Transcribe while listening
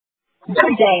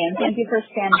Good day, and thank you for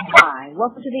standing by.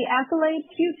 Welcome to the Accolade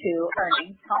Q2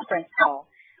 earnings conference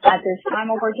call. At this time,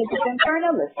 all participants are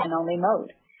in a listen-only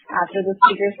mode. After the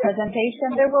speaker's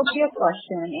presentation, there will be a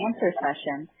question-and-answer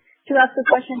session. To ask a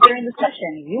question during the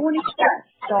session, you will need to press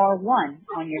star 1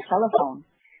 on your telephone.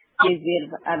 Please be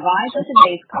advised that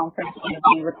today's conference is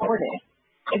being recorded.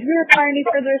 If you require any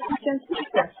further assistance,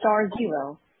 please press star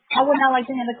 0. I would now like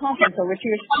to hand the conference over to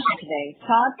your speaker today,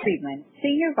 Todd Friedman,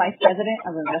 Senior Vice President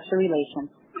of Investor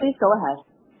Relations. Please go ahead.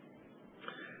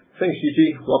 Thanks,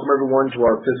 Gigi. Welcome everyone to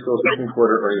our fiscal second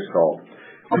quarter earnings call.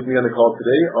 With me on the call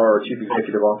today are our Chief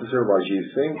Executive Officer, Rajeev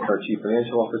Singh, and our Chief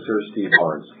Financial Officer, Steve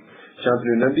Barnes.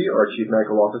 Shantanu Nundy, our Chief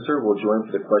Medical Officer, will join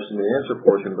for the question and answer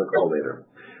portion of the call later.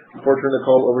 Before I turn the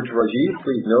call over to Rajeev,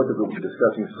 please note that we'll be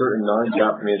discussing certain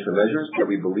non-GAAP financial measures that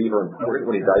we believe are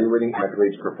important when evaluating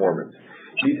Accolade's performance.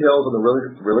 Details on the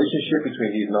relationship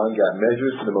between these non-GAAP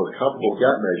measures to the most comparable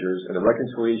GAAP measures and the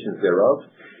reconciliations thereof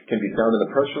can be found in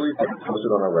the press release that is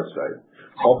posted on our website.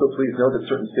 Also, please note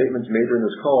that certain statements made during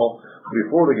this call will be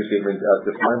forward-looking statements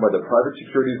as defined by the Private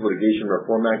Securities Litigation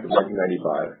Reform Act of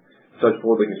 1995. Such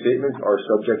forward-looking statements are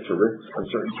subject to risks,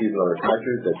 uncertainties, and other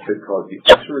factors that could cause the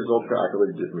actual results for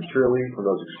Accolade to differ materially from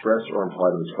those expressed or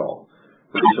implied in this call.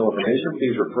 For additional information,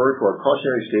 please refer to our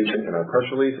cautionary statement in our press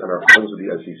release and our filings with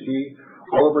the SEC,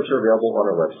 all of which are available on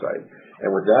our website. And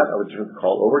with that, I would turn the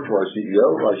call over to our CEO,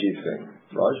 Rajeev Singh.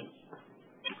 Raj?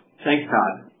 Thanks,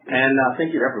 Todd. And thank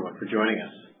you, everyone, for joining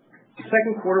us. The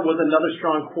second quarter was another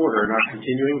strong quarter in our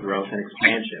continuing growth and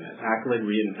expansion as Accolade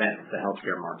reinvents the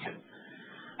healthcare market.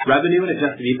 Revenue and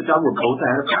adjusted EBITDA were both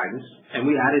ahead of guidance, and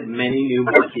we added many new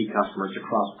marquee customers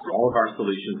across all of our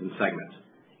solutions and segments.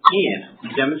 And we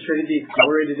demonstrated the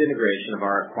accelerated integration of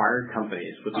our acquired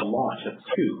companies with the launch of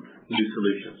 2 new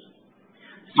solutions.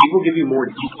 Steve will give you more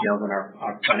details on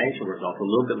our financial results a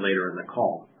little bit later in the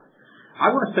call.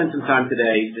 I want to spend some time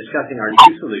today discussing our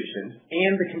new solutions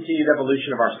and the continued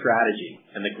evolution of our strategy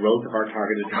and the growth of our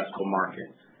targeted addressable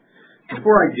market.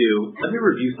 Before I do, let me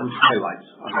review some highlights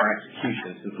of our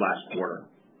execution since last quarter.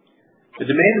 The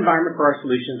demand environment for our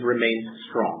solutions remains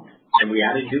strong, and we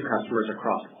added new customers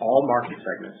across all market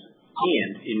segments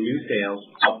and in new sales,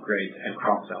 upgrades, and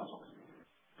cross-sells.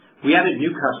 We added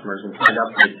new customers and signed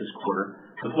upgrades this quarter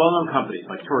with well-known companies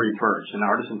like Tory Burch and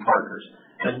Artisan Partners,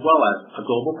 as well as a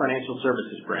global financial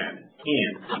services brand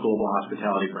and a global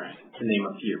hospitality brand, to name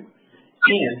a few.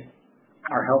 And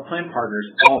our health plan partners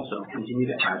also continue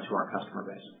to add to our customer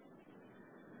base.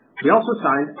 We also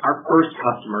signed our first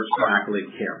customers for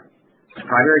Accolade Care, the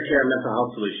primary care mental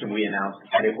health solution we announced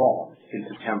at Evolve in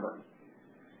September.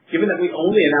 Given that we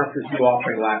only announced this new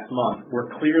offering last month,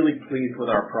 we're clearly pleased with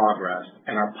our progress,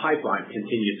 and our pipeline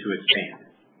continues to expand.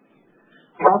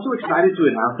 We're also excited to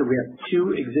announce that we have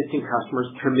 2 existing customers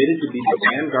committed to be the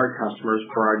Vanguard customers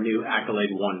for our new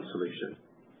Accolade One solution.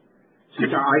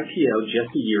 Since our IPO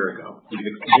just a year ago, we've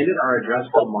expanded our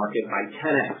addressable market by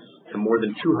 10x to more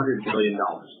than $200 billion.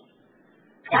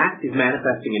 That is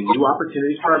manifesting in new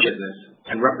opportunities for our business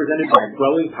and represented by a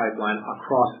growing pipeline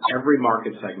across every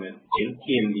market segment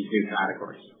in these new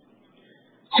categories.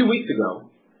 2 weeks ago,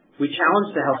 we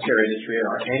challenged the healthcare industry at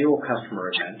our annual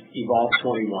customer event, Evolve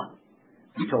 21.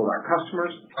 We told our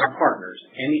customers, our partners,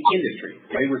 and the industry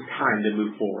that it was time to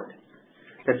move forward.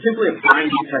 That simply applying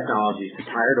these technologies to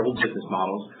tired old business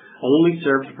models only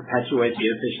serve to perpetuate the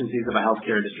inefficiencies of a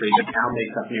healthcare industry that now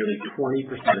makes up nearly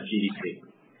 20% of GDP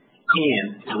and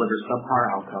delivers subpar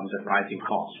outcomes at rising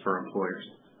costs for employers.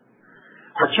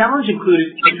 Our challenge included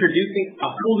introducing a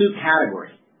whole new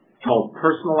category called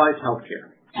personalized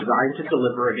healthcare, designed to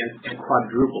deliver against a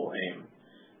quadruple aim: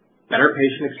 better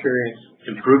patient experience,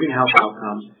 improving health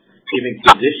outcomes, giving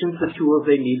physicians the tools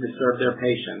they need to serve their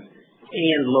patients,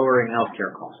 and lowering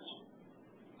healthcare costs.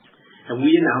 And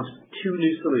we announced 2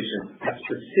 new solutions that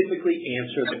specifically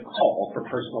answer the call for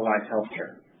personalized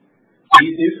healthcare.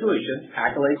 These new solutions,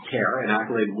 Accolade Care and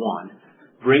Accolade One,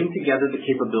 bring together the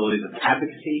capabilities of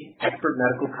advocacy, expert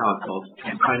medical consults,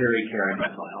 and primary care and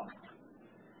mental health.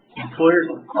 Employers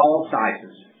of all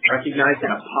sizes recognize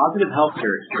that a positive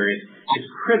healthcare experience is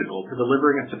critical to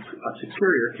delivering a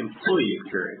superior employee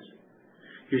experience.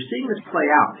 You're seeing this play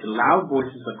out in loud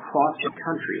voices across the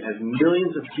country as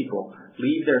millions of people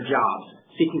leave their jobs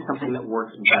seeking something that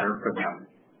works better for them.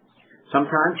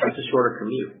 Sometimes it's a shorter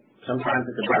commute. Sometimes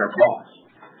it's a better boss.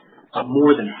 But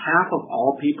more than half of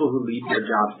all people who leave their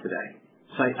jobs today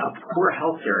cite a poor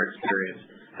healthcare experience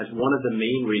as one of the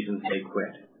main reasons they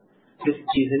quit. This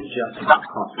isn't just about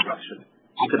cost reduction.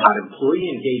 It's about employee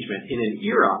engagement in an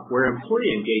era where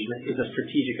employee engagement is a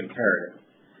strategic imperative.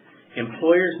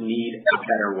 Employers need a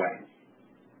better way.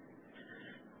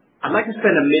 I'd like to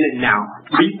spend a minute now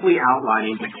briefly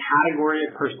outlining the category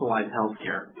of personalized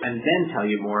healthcare and then tell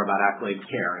you more about Accolade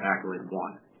Care and Accolade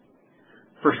One.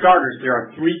 For starters, there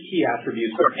are three key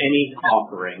attributes for any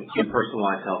offering in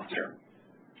personalized healthcare.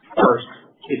 First,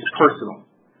 it's personal.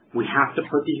 We have to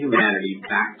put the humanity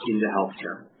back into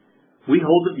healthcare. We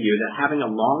hold the view that having a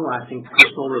long-lasting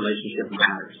personal relationship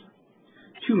matters.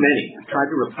 Too many have tried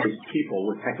to replace people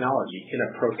with technology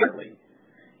inappropriately.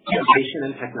 Innovation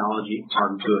and technology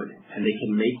are good, and they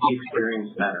can make the experience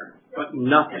better, but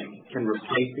nothing can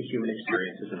replace the human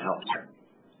experiences in healthcare.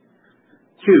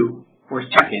 Two, or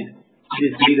second, it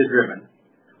is data-driven.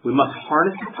 We must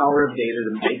harness the power of data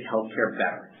to make healthcare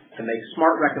better, to make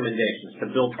smart recommendations,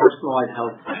 to build personalized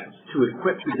health plans, to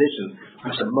equip physicians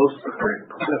with the most current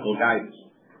clinical guidance.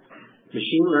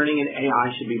 Machine learning and AI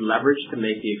should be leveraged to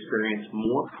make the experience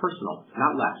more personal,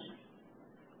 not less.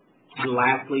 And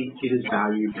lastly, it is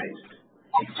value-based.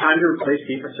 It's time to replace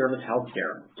fee-for-service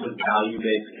healthcare with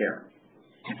value-based care.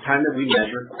 It's time that we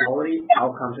measure quality,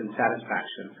 outcomes, and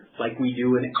satisfaction like we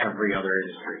do in every other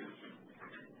industry.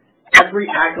 Every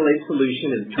Accolade solution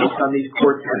is built on these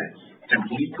core tenets, and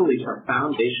these beliefs are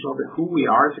foundational to who we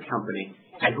are as a company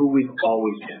and who we've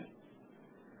always been.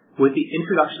 With the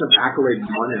introduction of Accolade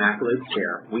One and Accolade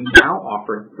Care, we now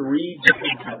offer three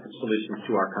different sets of solutions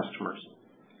to our customers.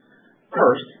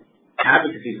 First,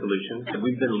 advocacy solutions that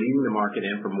we've been leading the market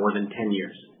in for more than 10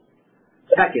 years.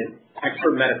 Second,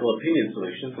 expert medical opinion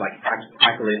solutions like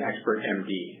Accolade Expert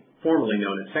MD, formerly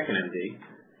known as Second MD.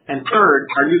 And third,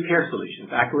 our new care solutions,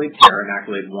 Accolade Care and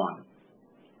Accolade One.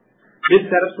 This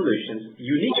set of solutions,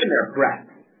 unique in their breadth,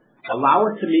 allow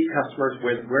us to meet customers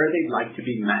where they'd like to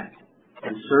be met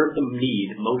and serve the need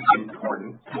most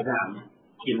important to them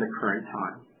in the current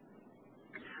time.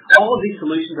 All of these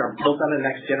solutions are built on a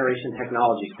next-generation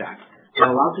technology stack that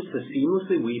allows us to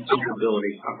seamlessly weave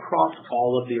capabilities across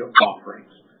all of the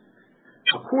offerings.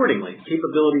 Accordingly,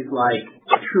 capabilities like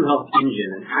a True Health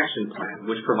Engine and Action Plan,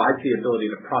 which provides the ability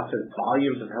to process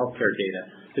volumes of healthcare data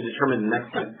to determine the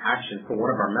next best action for one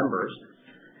of our members,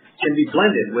 can be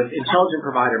blended with Intelligent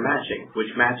Provider Matching,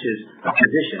 which matches a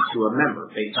physician to a member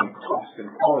based on cost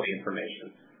and quality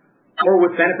information, or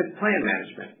with Benefits Plan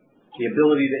Management, the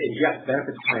ability to ingest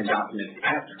benefits plan documents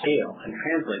at scale and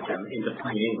translate them into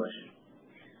plain English.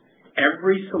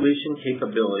 Every solution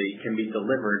capability can be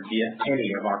delivered via any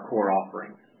of our core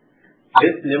offerings.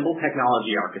 This nimble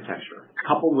technology architecture,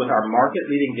 coupled with our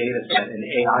market-leading data set and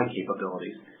AI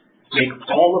capabilities, make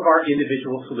all of our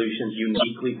individual solutions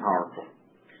uniquely powerful.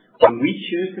 When we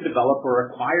choose to develop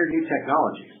or acquire new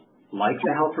technologies, like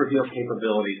the Health Reveal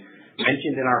capabilities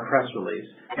mentioned in our press release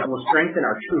that will strengthen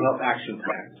our True Health Action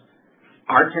Plans,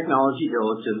 our technology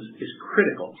diligence is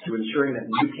critical to ensuring that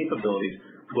new capabilities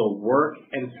will work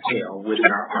and scale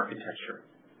within our architecture.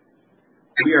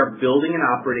 We are building an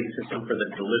operating system for the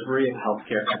delivery of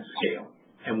healthcare at scale,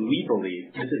 and we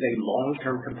believe this is a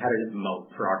long-term competitive moat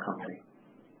for our company.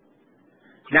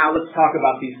 Now let's talk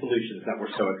about these solutions that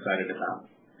we're so excited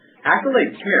about.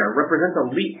 Accolade Care represents a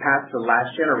leap past the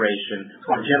last generation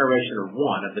or generation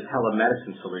one of the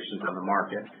telemedicine solutions on the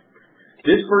market.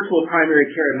 This virtual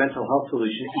primary care and mental health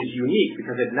solution is unique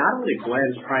because it not only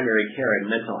blends primary care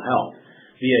and mental health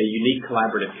via a unique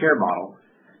collaborative care model,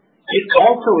 it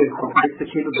also incorporates the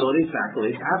capabilities of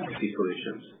Accolade's advocacy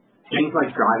solutions, things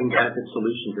like driving benefit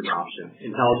solutions adoption,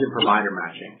 intelligent provider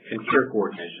matching, and care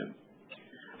coordination.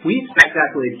 We expect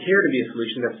Accolade Care to be a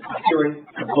solution that's appealing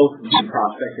to both new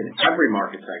prospects in every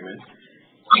market segment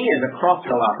and a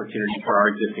cross-sell opportunity for our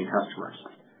existing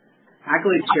customers.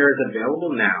 Accolade Care is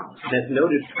available now, and as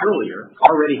noted earlier,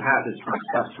 already has its first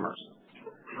customers.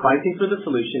 Pricing for the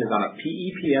solution is on a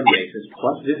PEPM basis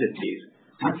plus visit fees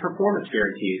with performance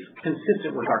guarantees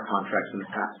consistent with our contracts in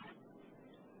the past.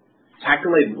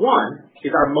 Accolade One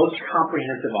is our most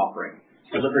comprehensive offering,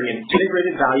 delivering an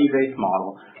integrated value-based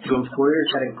model to employers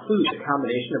that includes a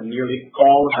combination of nearly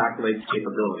all of Accolade's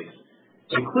capabilities,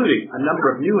 including a number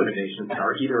of new innovations that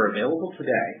are either available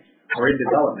today or in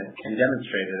development and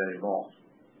demonstrated at Evolve.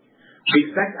 We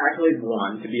expect Accolade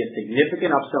One to be a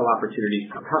significant upsell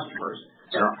opportunity for customers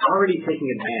that are already taking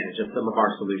advantage of some of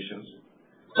our solutions.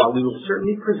 While we will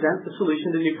certainly present the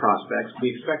solution to new prospects,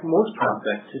 we expect most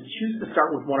prospects to choose to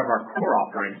start with one of our core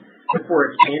offerings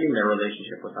before expanding their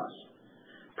relationship with us.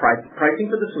 Pricing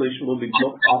for the solution will be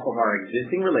built off of our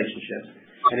existing relationships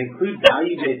and include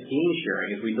value-based gain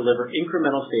sharing as we deliver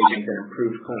incremental savings and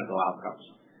improved clinical outcomes.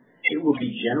 It will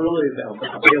be generally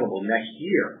available next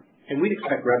year, and we'd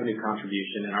expect revenue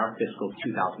contribution in our fiscal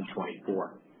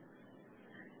 2024.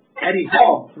 At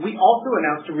Evolve, we also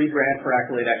announced a rebrand for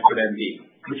Accolade Expert MD,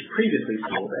 which previously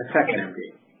sold as Second MD.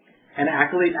 and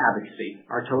Accolade Advocacy,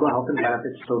 our total health and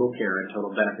benefits, total care, and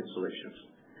total benefit solutions.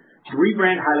 The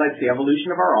rebrand highlights the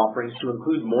evolution of our offerings to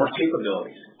include more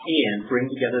capabilities and bring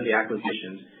together the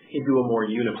acquisitions into a more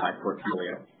unified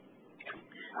portfolio.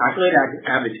 Accolade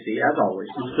Advocacy, as always,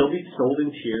 will still be sold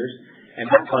in tiers, and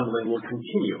that bundling will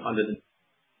continue under the...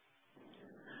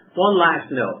 One last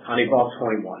note on Evolve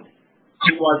 21.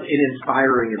 It was an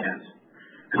inspiring event.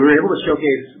 We were able to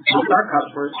showcase both our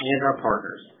customers and our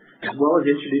partners, as well as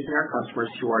introducing our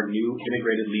customers to our new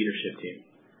integrated leadership team.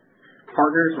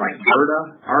 Partners like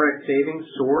Virta, RX Savings,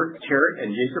 Sword, Carrot,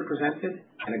 and Jacer presented,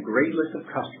 and a great list of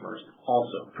customers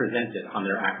also presented on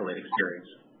their Accolade experience.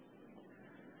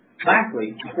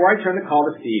 Lastly, before I turn the call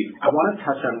to Steve, I want to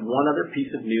touch on one other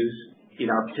piece of news in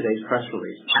our today's press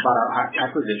release about our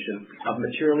acquisition of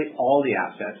materially all the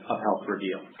assets of Health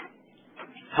Reveal.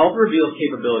 Health Reveal's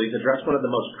capabilities address one of the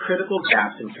most critical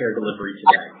gaps in care delivery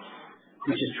today,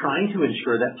 which is trying to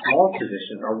ensure that all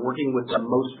physicians are working with the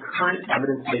most current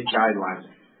evidence-based guidelines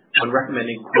when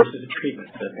recommending courses of treatment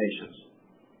to their patients.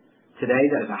 Today,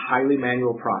 that is a highly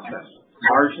manual process,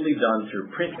 largely done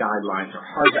through print guidelines or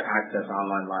hard-to-access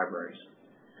online libraries.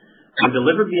 When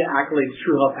delivered via Accolade's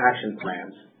True Health Action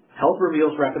Plans, Health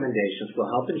Reveal's recommendations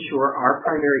will help ensure our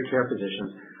primary care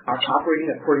physicians are operating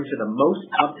according to the most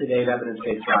up-to-date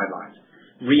evidence-based guidelines,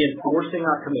 reinforcing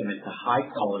our commitment to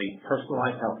high-quality,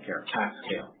 personalized healthcare at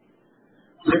scale.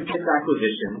 With this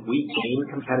acquisition, we gain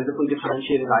competitively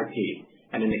differentiated IP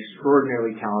and an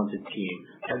extraordinarily talented team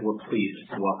that we're pleased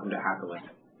to welcome to Accolade.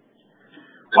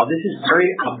 While this is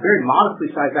a very modestly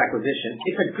sized acquisition,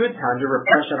 it's a good time to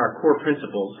refresh on our core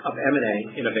principles of M&A,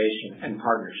 innovation, and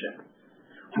partnership.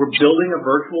 We're building a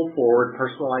virtual forward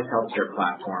personalized healthcare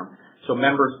platform so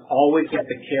members always get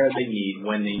the care they need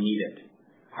when they need it.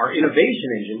 Our innovation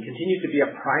engine continues to be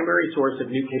a primary source of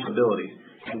new capabilities,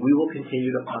 and we will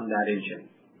continue to fund that engine.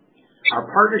 Our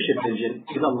partnership engine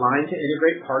is aligned to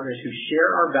integrate partners who share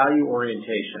our value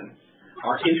orientation,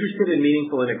 are interested in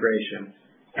meaningful integration,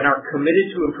 and are committed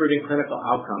to improving clinical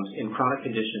outcomes in chronic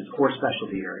conditions or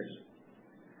specialty areas.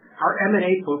 Our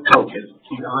M&A focus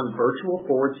is on virtual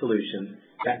forward solutions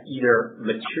that either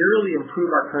materially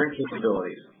improve our current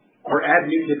capabilities or add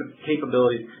new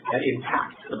capabilities that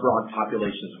impact the broad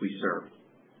populations we serve.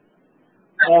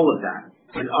 All of that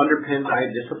is underpinned by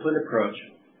a disciplined approach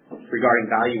regarding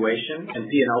valuation and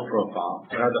P&L profile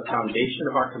that are the foundation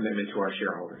of our commitment to our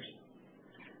shareholders.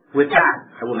 With that,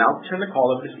 I will now turn the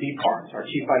call over to Steve Barnes, our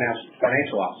Chief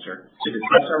Financial Officer, to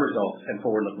discuss our results and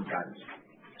forward-looking guidance.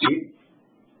 Steve?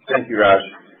 Thank you, Raj.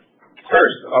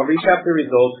 First, I'll recap the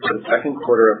results for the second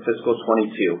quarter of fiscal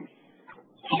 22.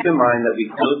 Keep in mind that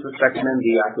we closed the 2nd.MD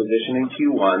acquisition in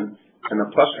Q1 and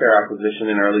the PlushCare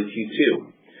acquisition in early Q2.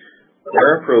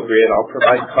 Where appropriate, I'll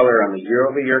provide color on the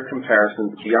year-over-year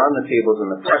comparisons beyond the tables in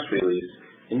the press release,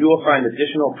 and you will find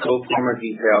additional pro forma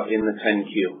detail in the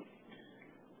 10-Q.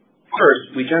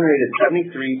 First, we generated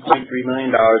 $73.3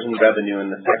 million in revenue in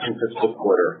the second fiscal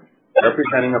quarter,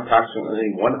 representing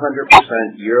approximately 100%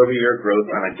 year-over-year growth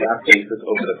on a GAAP basis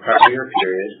over the prior year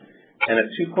period, and a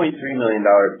 $2.3 million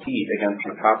beat against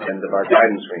the top end of our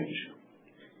guidance range.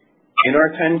 In our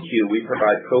 10-Q, we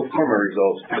provide pro forma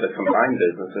results for the combined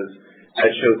businesses that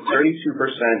show 32%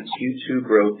 Q2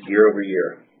 growth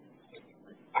year-over-year.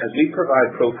 As we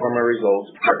provide pro forma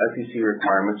results for SEC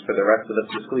requirements for the rest of the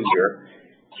fiscal year,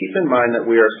 keep in mind that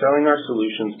we are selling our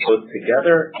solutions both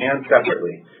together and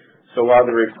separately. So while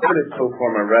the reported pro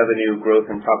forma revenue growth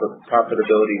and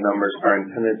profitability numbers are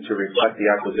intended to reflect the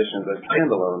acquisitions as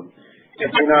standalone, it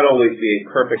may not always be a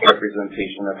perfect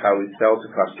representation of how we sell to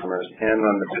customers and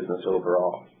run the business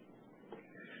overall.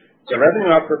 The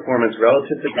revenue outperformance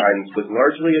relative to guidance was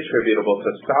largely attributable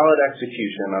to solid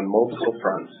execution on multiple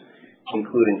fronts,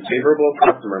 including favorable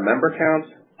customer member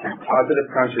counts and positive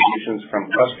contributions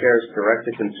from PlushCare's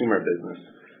direct-to-consumer business,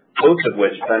 both of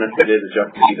which benefited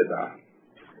Adjusted EBITDA.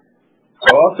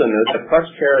 I'll also note that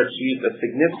PlushCare achieved a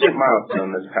significant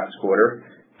milestone this past quarter,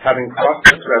 having crossed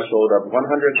the threshold of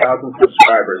 100,000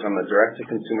 subscribers on the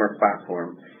direct-to-consumer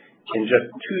platform in just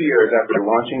 2 years after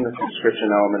launching the subscription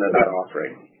element of that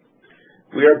offering.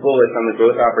 We are bullish on the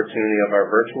growth opportunity of our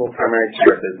virtual primary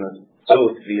care business,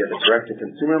 both via the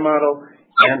direct-to-consumer model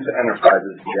and to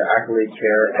enterprises via Accolade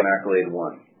Care and Accolade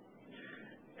One.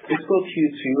 Fiscal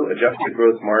Q2 adjusted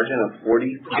gross margin of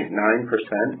 40.9%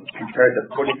 compared to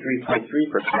 43.3%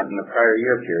 in the prior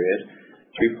year period,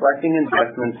 reflecting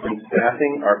investments in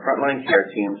staffing our frontline care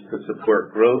teams to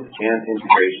support growth and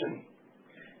integration.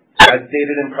 As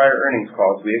stated in prior earnings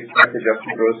calls, we expect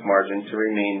adjusted gross margin to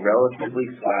remain relatively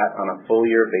flat on a full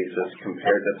year basis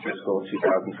compared to fiscal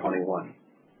 2021.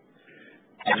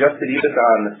 Adjusted EBITDA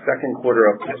in the second quarter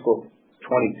of fiscal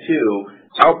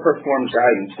 22 outperformed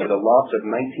guidance with a loss of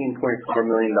 $19.4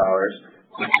 million,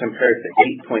 which compares to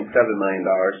 $8.7 million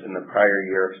in the prior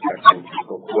year second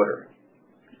fiscal quarter.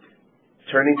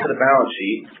 Turning to the balance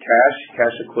sheet,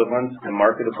 cash equivalents, and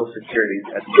marketable securities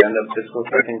at the end of fiscal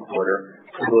second quarter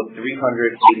totaled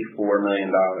 $384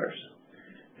 million.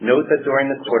 Note that during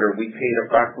the quarter, we paid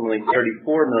approximately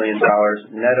 $34 million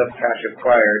net of cash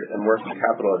acquired and working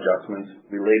capital adjustments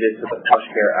related to the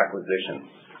PlushCare acquisition.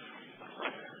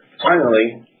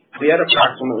 Finally, we had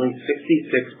approximately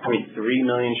 66.3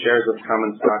 million shares of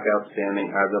common stock outstanding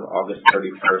as of August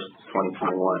 31st,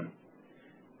 2021.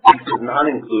 This does not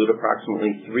include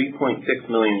approximately 3.6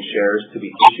 million shares to be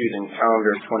issued in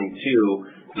calendar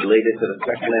 22 related to the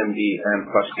 2nd.MD and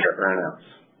PlushCare earnouts.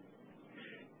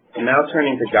 And now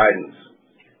turning to guidance.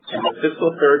 In the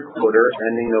fiscal third quarter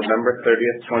ending November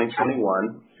 30th,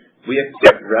 2021, we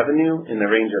expect revenue in the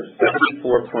range of $74.5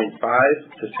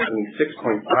 to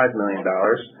 $76.5 million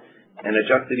and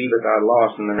adjusted EBITDA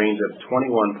loss in the range of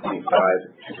 $21.5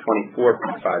 to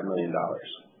 $24.5 million.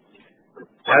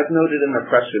 As noted in the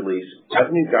press release,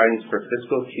 revenue guidance for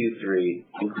fiscal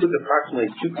Q3 includes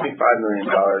approximately $2.5 million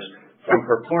from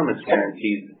performance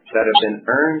guarantees that have been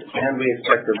earned and we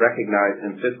expect to recognize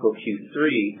in fiscal Q3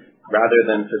 rather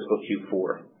than fiscal Q4.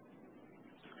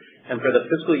 And for the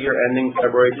fiscal year ending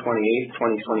February 28,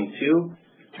 2022,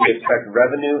 we expect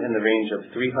revenue in the range of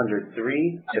 $303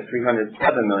 to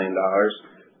 $307 million,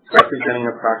 representing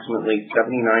approximately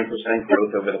 79%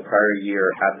 growth over the prior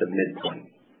year at the midpoint.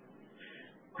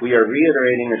 We are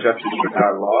reiterating adjusted EBITDA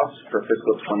loss for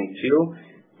fiscal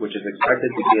 22, which is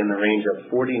expected to be in the range of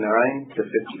 $49 to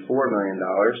 $54 million,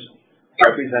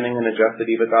 representing an adjusted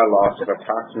EBITDA loss of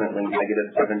approximately negative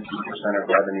 17% of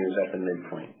revenues at the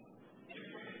midpoint.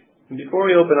 And before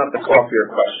we open up the call for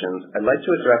your questions, I'd like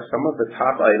to address some of the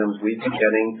top items we've been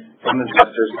getting from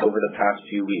investors over the past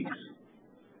few weeks.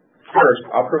 First,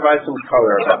 I'll provide some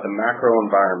color about the macro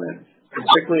environment,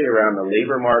 particularly around the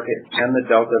labor market and the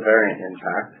Delta variant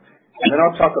impact, and then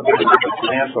I'll talk a bit about the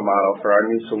financial model for our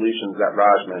new solutions that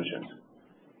Raj mentioned.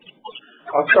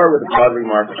 I'll start with a broad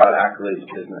remark about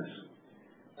Accolade's business.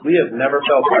 We have never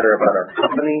felt better about our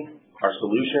company, our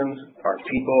solutions, our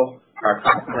people, our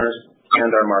customers, and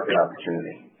our market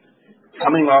opportunity.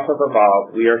 Coming off of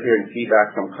Evolve, we are hearing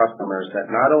feedback from customers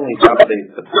that not only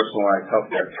validates the personalized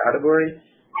healthcare category,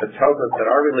 but tells us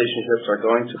that our relationships are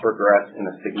going to progress in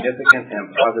a significant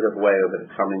and positive way over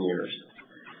the coming years.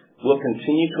 We'll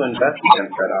continue to invest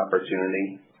against that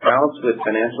opportunity, balanced with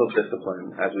financial discipline,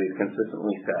 as we've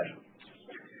consistently said.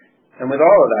 And with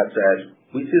all of that said,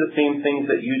 we see the same things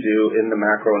that you do in the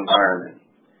macro environment.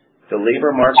 The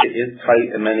labor market is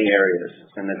tight in many areas,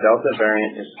 and the Delta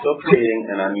variant is still creating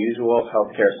an unusual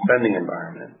healthcare spending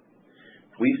environment.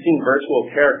 We've seen virtual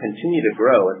care continue to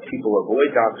grow as people avoid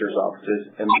doctors' offices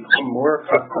and become more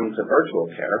accustomed to virtual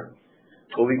care.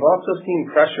 But we've also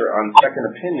seen pressure on second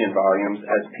opinion volumes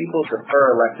as people prefer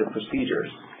elective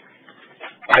procedures.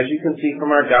 As you can see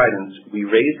from our guidance, we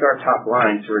raised our top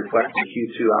line to reflect the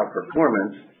Q2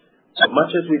 outperformance, but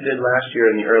much as we did last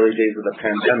year in the early days of the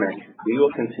pandemic, we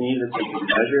will continue to take a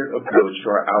measured approach to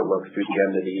our outlook through the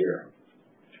end of the year.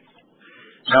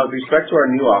 Now, with respect to our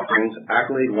new offerings,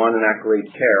 Accolade One and Accolade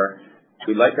Care,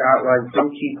 we'd like to outline some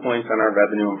key points on our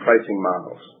revenue and pricing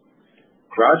models.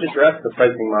 Raj addressed the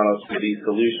pricing models for these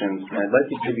solutions, and I'd like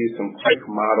to give you some quick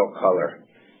model color.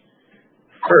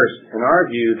 First, in our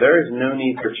view, there is no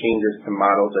need for changes to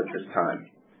models at this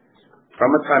time.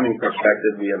 From a timing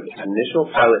perspective, we have initial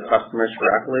pilot customers for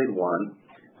Accolade One,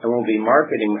 and we'll be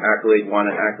marketing Accolade One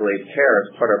and Accolade Care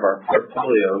as part of our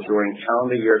portfolio during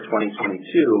calendar year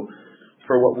 2022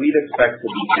 for what we'd expect to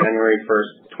be January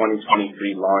 1st,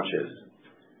 2023 launches.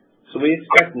 So we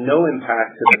expect no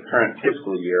impact to the current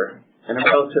fiscal year, and a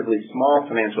relatively small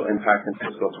financial impact in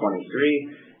fiscal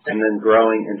 23, and then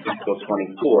growing in fiscal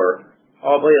 24,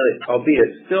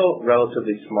 albeit still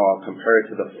relatively small compared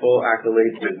to the full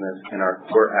Accolade business and our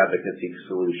core advocacy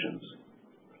solutions.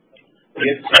 We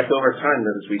expect over time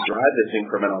that as we drive this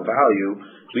incremental value,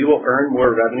 we will earn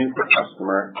more revenue per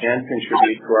customer and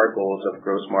contribute to our goals of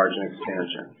gross margin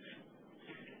expansion.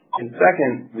 And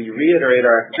second, we reiterate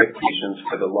our expectations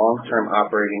for the long-term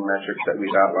operating metrics that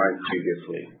we've outlined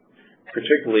previously,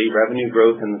 particularly revenue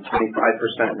growth in the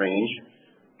 25% range,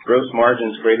 gross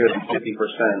margins greater than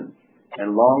 50%,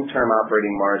 and long-term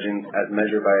operating margins as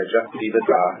measured by adjusted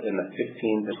EBITDA in the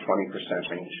 15 to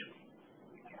 20% range.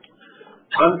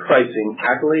 On pricing,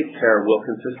 Accolade Care will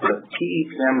consist of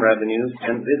PEPM revenues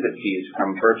and visit fees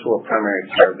from virtual primary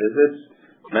care visits,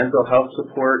 mental health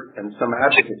support, and some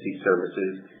advocacy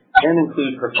services, and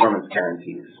include performance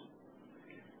guarantees.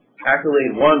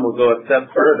 Accolade One will go a step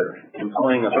further,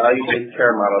 employing a value-based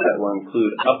care model that will include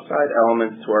upside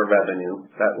elements to our revenue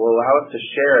that will allow us to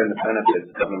share in the benefits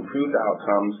of improved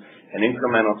outcomes and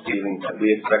incremental savings that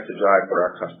we expect to drive for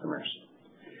our customers.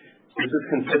 This is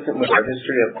consistent with our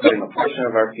history of putting a portion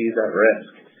of our fees at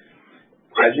risk.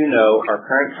 As you know, our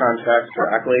current contracts for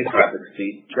Accolade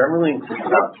Advocacy generally include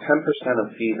about 10%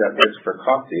 of fees at risk for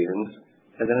cost savings,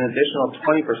 and an additional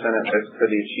 20% at risk for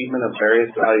the achievement of various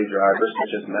value drivers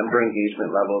such as member engagement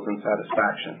levels and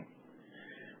satisfaction.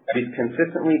 We've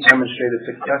consistently demonstrated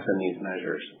success in these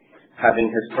measures, having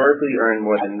historically earned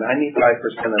more than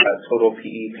 95% of that total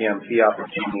PEPM fee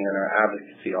opportunity in our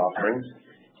advocacy offerings,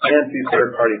 and through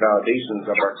third-party validations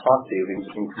of our cost savings,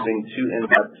 including 2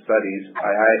 in-depth studies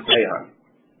by Aon.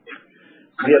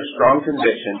 We have strong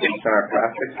conviction based on our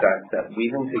past success that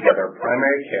weaving together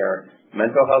primary care,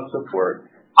 mental health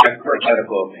support, expert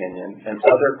medical opinion, and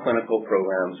other clinical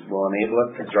programs will enable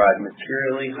us to drive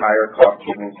materially higher cost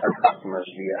savings for customers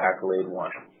via Accolade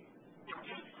One.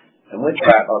 And with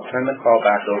that, I'll turn the call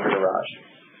back over to Raj.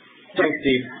 Thanks,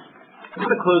 Steve. I'm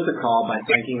going to close the call by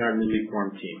thanking our newly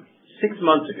formed team. 6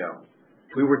 months ago,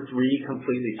 we were 3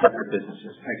 completely separate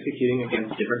businesses executing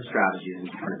against different strategies and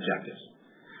different objectives.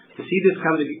 To see this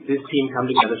team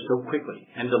come together so quickly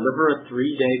and deliver a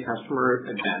 3-day customer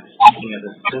event speaking as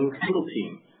a single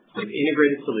team with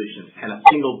integrated solutions and a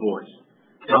single voice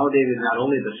validated not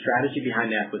only the strategy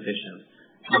behind the acquisitions,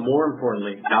 but more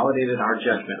importantly, validated our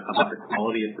judgment about the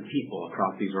quality of the people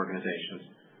across these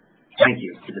organizations. Thank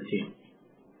you to the team.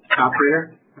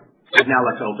 Operator, I'd now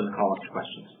like to open the call up to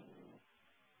questions.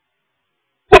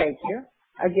 Thank you.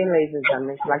 Again, ladies and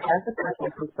gentlemen, if you'd like to ask a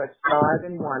question, please press star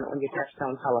then 1 on your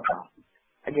touchtone telephone.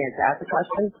 Again, to ask a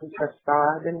question, please press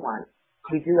star then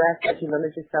 1. We do ask that you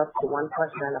limit yourself to 1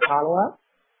 question and a follow-up.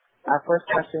 Our first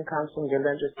question comes from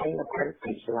Jailendra Singh of Credit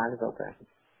Suisse. Your line is open.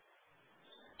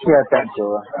 Yeah, thank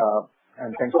you.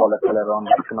 And thanks for all the color on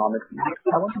the economics.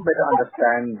 I want to better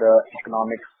understand the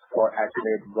economics for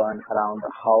Accolade One around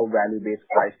how value-based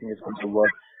pricing is going to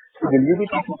work. Will you be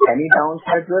taking any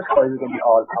downside risk, or is it going to be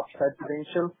all upside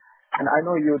potential? And I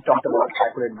know you talked about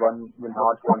Accolade One will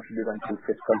not contribute until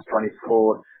fiscal 24.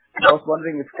 I was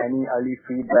wondering if any early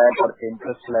feedback or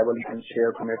interest level you can share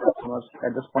from your customers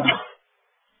at this point.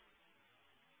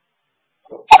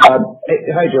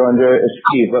 Hi, Jailendra. It's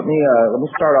Steve. Let me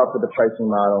start off with the pricing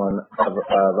model and have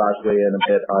Raj weigh in a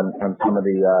bit on some of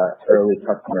the early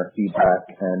customer feedback,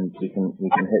 and we can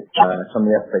hit some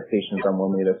of the expectations on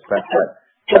when we'd expect that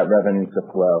revenue to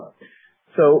flow.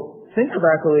 So think of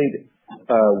Accolade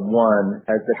One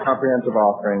as the comprehensive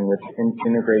offering with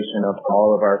integration of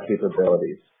all of our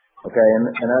capabilities. Okay, and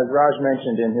as Raj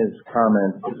mentioned in his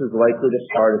comments, this is likely to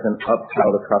start as an upsell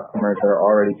to customers that are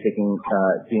already taking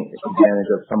advantage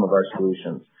of some of our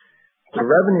solutions. The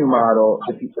revenue model,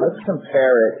 let's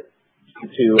compare it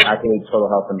to Accolade Total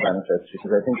Health and Benefits,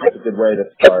 because I think that's a good way to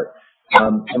start.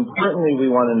 Importantly,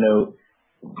 we want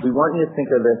you to think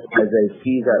of this as a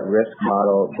fees at risk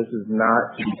model. This is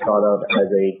not to be thought of as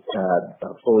a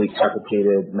fully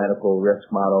capitated medical risk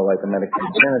model like a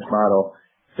Medicare Advantage model.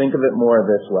 Think of it more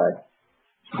this way.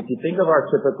 If you think of our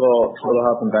typical Total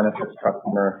Health and Benefits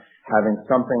customer having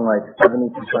something like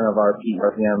 70% of our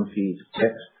PEPM fees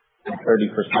fixed and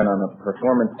 30% on a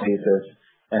performance basis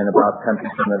and about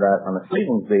 10% of that on a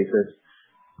savings basis,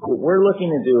 what we're looking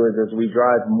to do is as we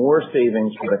drive more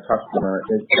savings for the customer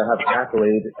is to have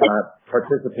Accolade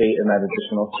participate in that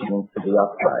additional savings to the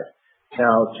upside.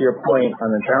 Now, to your point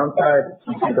on the downside,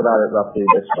 you think about it roughly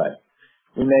this way.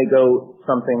 We may go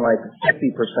something like 50%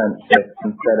 fixed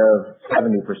instead of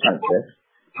 70% fixed,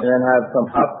 and then have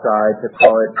some upside to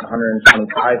call it 125%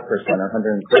 or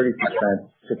 130%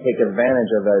 to take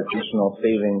advantage of that additional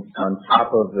savings on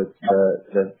top of the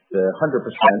 100%,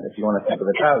 if you want to think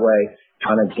of it that way,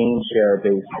 on a gain share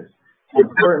basis. And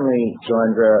certainly,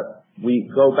 Jailendra, we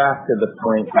go back to the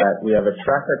point that we have a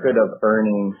track record of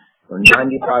earning 95%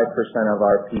 of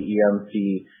our PEPM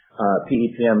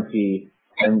fee,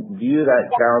 and view that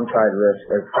downside risk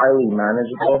as highly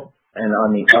manageable, and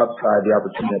on the upside, the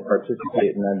opportunity to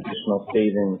participate in that additional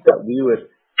savings that we would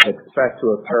expect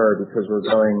to occur because we're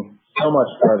going so much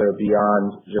further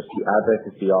beyond just the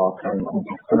advocacy offering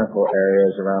into clinical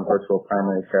areas around virtual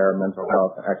primary care, mental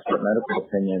health, and expert medical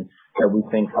opinion that we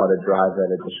think ought to drive that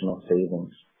additional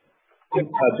savings.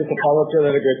 Just a follow-up to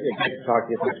that, great to talk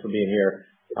to you. Thanks for being here.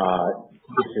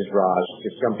 This is Raj,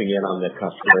 just jumping in on the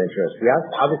customer interest. We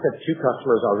obviously have 2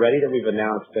 customers already that we've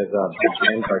announced as big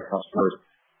Vanguard customers.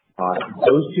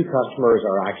 Those 2 customers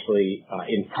are actually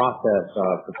in process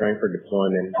of preparing for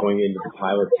deployment, going into the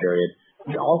pilot period.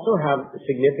 We also have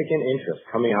significant interest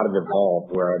coming out of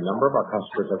Evolve, where a number of our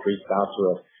customers have reached out to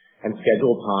us and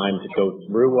scheduled time to go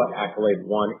through what Accolade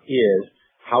One is,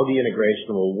 how the integration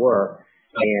will work,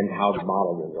 and how the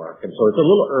model will work. And so it's a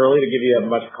little early to give you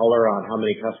much color on how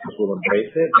many customers will embrace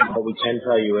it. And what we can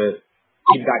tell you is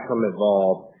feedback from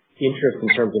Evolve, interest in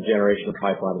terms of generation of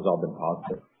pipeline has all been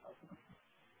positive.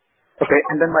 Okay,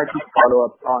 and then my quick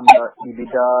follow-up on the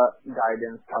EBITDA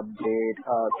guidance update.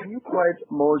 Can you provide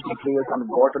more details on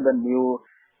what are the new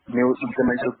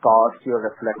incremental costs you're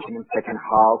reflecting in second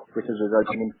half, which is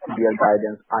resulting in full-year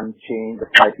guidance unchanged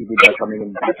despite EBITDA coming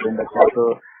in better in the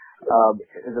quarter?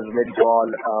 Is it related to all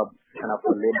kind of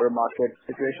the labor market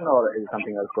situation, or is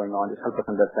something else going on? Just help us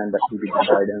understand the EBITDA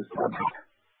guidance update.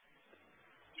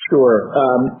 Sure.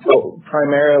 So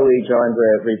primarily, Jailendra,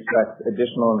 it reflects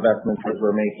additional investments that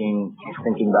we're making,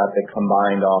 thinking about the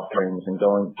combined offerings and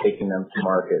taking them to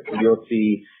market. So you'll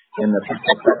see in the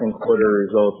second quarter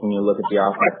results, when you look at the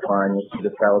OpEx line, you'll see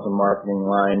the sales and marketing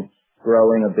line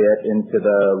growing a bit into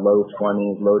the low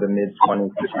to mid 20%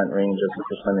 range as a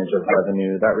percentage of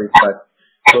revenue. That reflects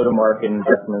go-to-market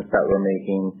investments that we're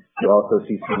making. You also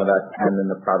see some of that spend in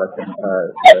the product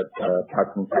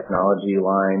and technology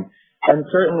line. And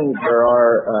certainly there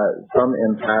are some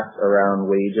impacts around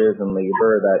wages and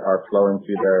labor that are flowing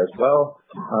through there as well.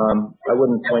 I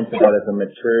wouldn't point to that as a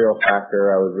material factor.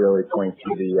 I would really point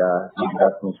to the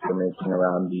investments we're making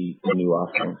around the new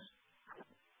offerings.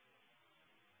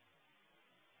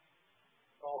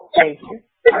 Thank you.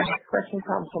 Our next question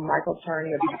comes from Michael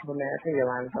Cherny of Bank of America. Your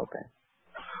line is open.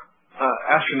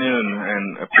 Afternoon, and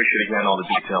appreciate again all the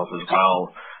details as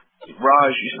well.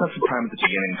 Raj, you spent some time at the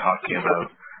beginning talking about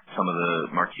some of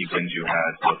the marquee wins you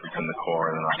had, both within the core,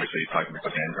 and then obviously talking about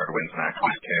the Vanguard wins and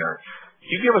Accolade Care.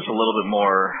 Can you give us a little bit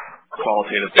more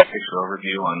qualitative picture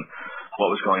overview on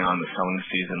what was going on in the selling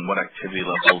season, what activity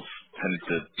levels tended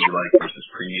to be like versus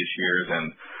previous years, and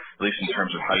at least in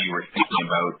terms of how you were thinking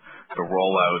about the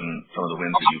rollout and some of the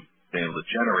wins that you've been able to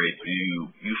generate? Do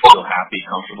you feel happy,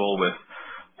 comfortable with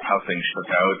how things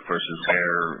shook out versus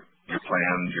where your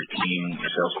plan, your team, your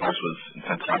sales force was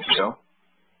incentivized to go?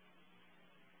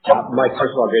 Mike,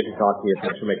 first of all, great to talk to you.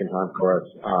 Thanks for making time for us.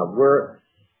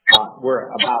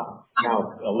 We're about now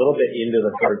a little bit into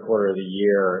the third quarter of the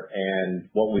year, and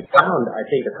what we found, I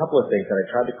think, a couple of things that I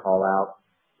tried to call out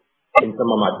in some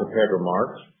of my prepared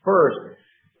remarks. First,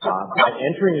 by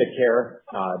entering the care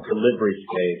delivery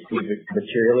space, we've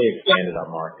materially expanded our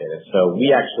market. And so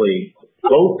we actually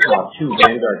both got 2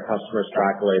 Vanguard customers for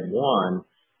Accolade One,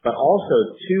 but also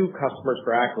 2 customers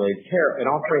for Accolade Care, an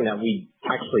offering that we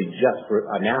actually just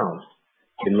announced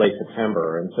in late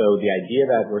September. And so the idea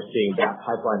that we're seeing that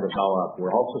pipeline develop, we're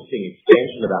also seeing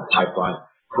expansion of that pipeline,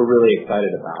 we're really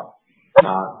excited about.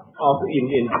 Also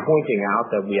in pointing out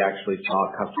that we actually saw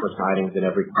customer signings in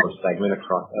every core segment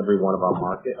across every one of our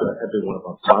every one of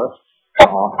our products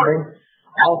offerings.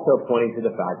 Also pointing to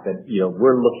the fact that,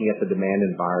 we're looking at the demand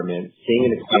environment, seeing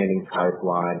an expanding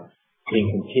pipeline, seeing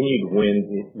continued wins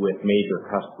with major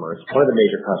customers. One of the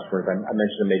major customers, I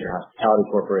mentioned a major hospitality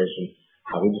corporation.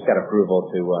 We just got approval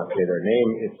to say their name.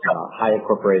 It's Hyatt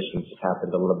Corporation. Just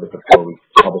happened a little bit before we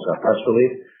published our press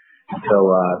release. So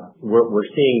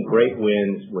we're seeing great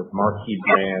wins with marquee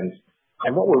brands.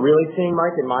 And what we're really seeing,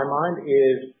 Mike, in my mind,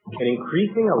 is an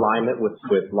increasing alignment with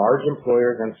large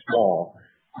employers and small,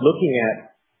 looking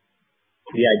at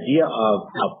the idea of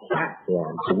a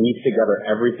platform to weave together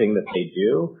everything that they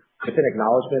do, with an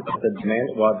acknowledgement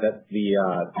that the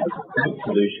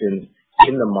solutions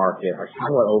in the market are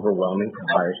somewhat overwhelming for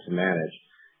buyers to manage.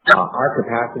 Our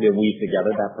capacity to weave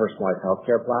together that personalized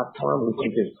healthcare platform, we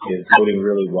think is boding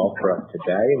really well for us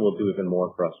today, and will do even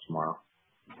more for us tomorrow.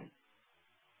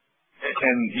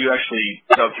 And you actually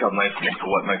dovetailed nicely into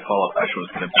what my follow-up question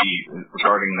was going to be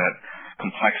regarding that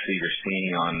complexity you're seeing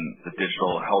on the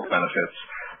digital health benefits.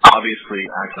 Obviously,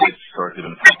 Accolade's historically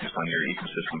been focused on your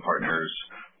ecosystem partners,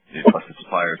 your trusted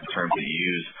suppliers, the terms that you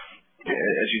use.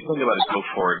 As you think about a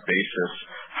go-forward basis,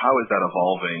 how is that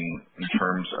evolving in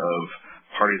terms of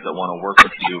parties that want to work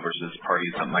with you versus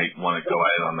parties that might want to go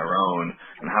at it on their own?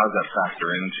 And how does that factor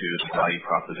into the value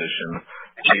proposition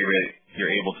that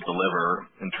you're able to deliver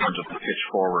in terms of the pitch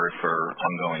forward for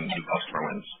ongoing new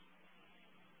customer wins?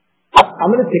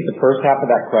 I'm going to take the first half of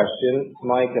that question,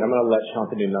 Mike, and I'm going to let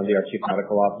Shantanu Nundy, our Chief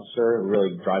Medical Officer, who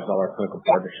really drives all our clinical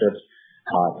partnerships,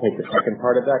 take the second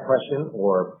part of that question,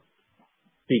 or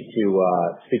speak to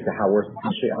how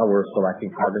we're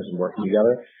selecting partners and working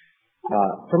together.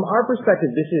 From our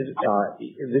perspective, this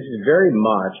is very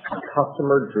much a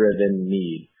customer-driven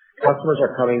need. Customers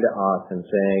are coming to us and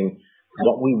saying,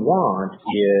 what we want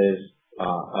is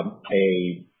a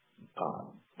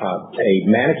a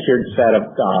manicured set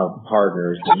of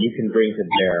partners that you can bring to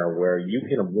bear, where you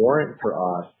can warrant for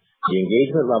us the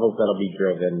engagement levels that'll be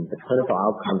driven, the clinical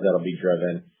outcomes that'll be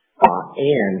driven,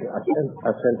 and a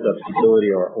sense of stability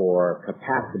or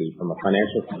capacity from a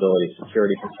financial stability,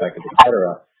 security perspective, et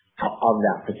cetera, of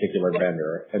that particular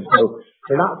vendor. And so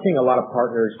we're not seeing a lot of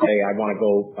partners say, I want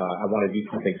to do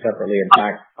something separately. In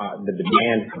fact, the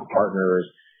demand for partners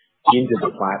into the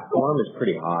platform is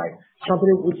pretty high.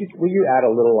 Shantanu, will you add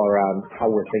a little around how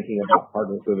we're thinking about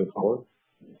partners moving forward?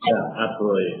 Yeah,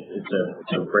 absolutely.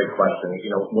 It's a great question.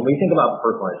 When we think about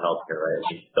personalized healthcare, right,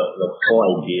 the whole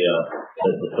idea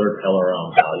that the third pillar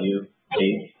around value,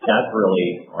 that's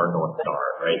really our North Star,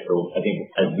 right? So I think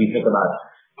as we think about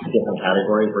the different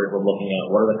categories, we're looking at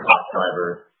what are the cost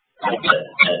drivers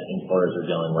that employers are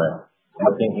dealing with.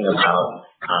 We're thinking about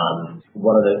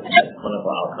what are the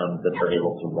clinical outcomes that they're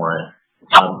able to warrant.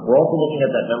 We're also looking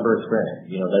at that member experience.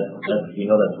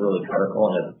 That's really critical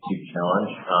and a huge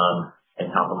challenge. And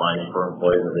top of mind for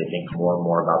employees as they think more and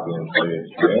more about the employee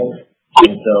experience.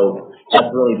 And so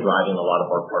that's really driving a lot of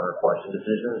our partner selection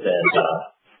decisions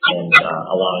and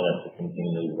allowing us to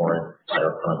continually warrant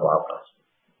better clinical outcomes.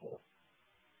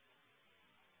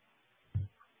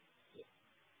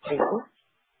 Thank you.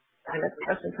 Our next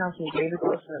question comes from David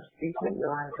Wilson of Stifel. Your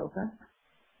line is open.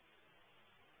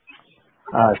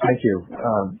 Thank you.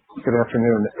 Good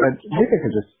afternoon. Maybe I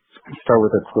could just start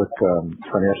with a quick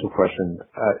financial question.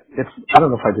 I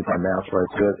don't know if I did my math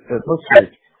right, but it looks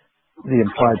like the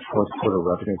implied fourth quarter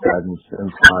revenue guidance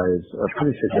implies a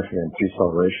pretty significant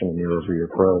deceleration in year-over-year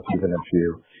growth, even if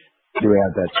you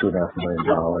add that $2.5 million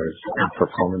in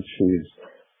performance fees.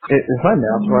 Is my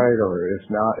math right, or if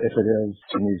not, if it is,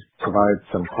 can you provide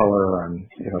some color on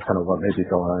kind of what may be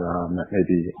going on that may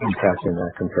be impacting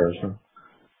that comparison?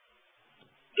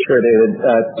 Sure, David.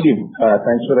 Steve,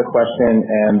 thanks for the question,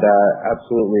 and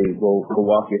absolutely, we'll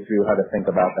walk you through how to think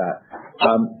about that.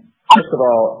 First of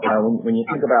all, when you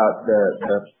think about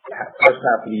the first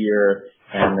half of the year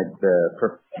and the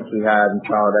performance we had in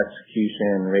solid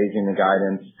execution, raising the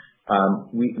guidance,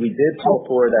 we did pull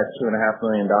forward that $2.5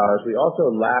 million. We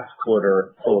also last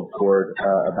quarter pulled forward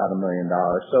about $1 million.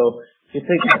 So if you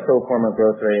take that pro forma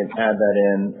growth rate and add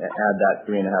that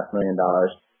 $3.5 million,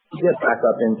 you get back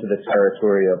up into the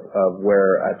territory of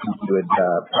where I think you would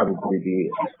probably be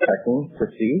expecting to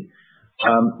see.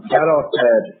 That all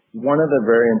said, one of the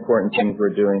very important things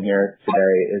we're doing here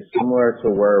today is similar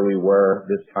to where we were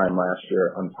this time last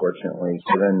year, unfortunately.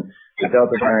 Given the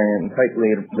Delta variant and tight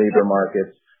labor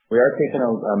markets, we are taking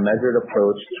a measured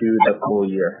approach to the full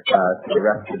year, to the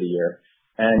rest of the year.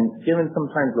 And given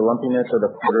sometimes the lumpiness of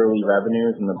the quarterly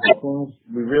revenues and the bookings,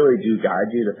 we really do guide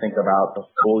you to think about the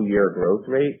full year growth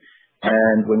rate.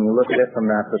 And when you look at it from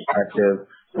that perspective,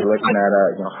 we're looking at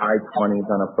high 20s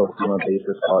on a pro forma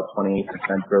basis, call it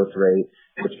 28% growth rate,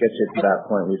 which gets you to that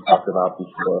point we've talked about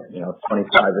before,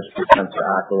 25-ish% for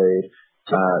Accolade.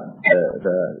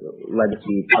 The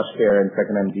legacy PlushCare and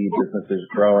 2nd.MD business is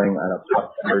growing on a plus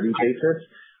 30 basis.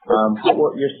 But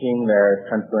what you're seeing there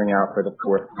penciling out for the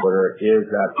fourth quarter is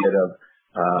that bit of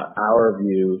our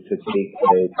view to take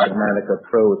a pragmatic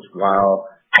approach while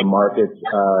the markets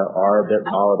are a bit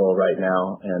volatile right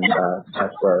now, and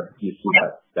that's where you see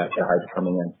that guide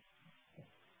coming in.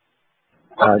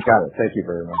 Got it. Thank you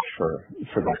very much for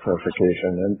that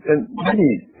clarification. And maybe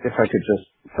if I could just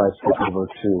skip over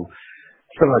to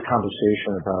some of the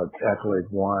conversation about Accolade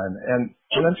One, and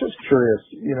I'm just curious.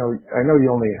 I know you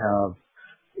only have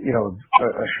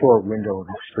a short window of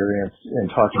experience in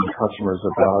talking to customers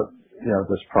about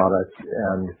this product,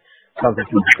 and sounds like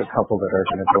there's a couple that are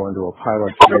going to go into a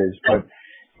pilot phase. But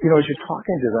as you're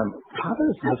talking to them, how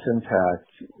does this impact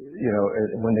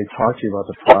when they talk to you about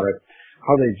the product,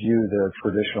 how they view the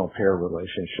traditional payer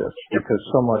relationships? Because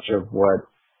so much of what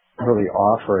really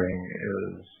offering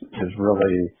is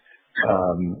really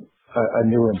a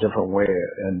new and different way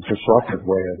and disruptive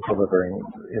way of delivering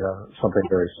something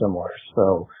very similar.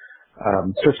 So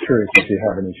just curious if you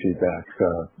have any feedback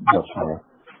thus far.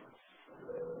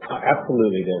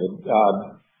 Absolutely, David.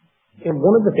 And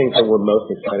one of the things that we're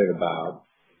most excited about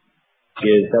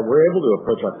is that we're able to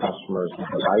approach our customers with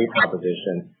a value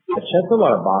proposition that checks a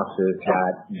lot of boxes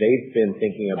that they've been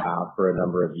thinking about for a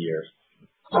number of years.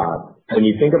 When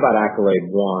you think about Accolade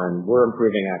One, we're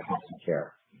improving access to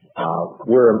care.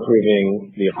 We're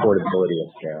improving the affordability of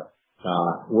care.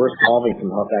 We're solving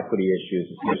some health equity issues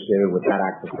associated with that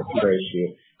access to care issue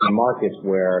in markets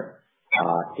where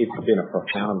it's been a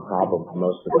profound problem for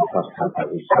most of the customers that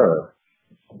we serve.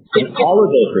 In all of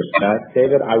those respects,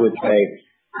 David, I would say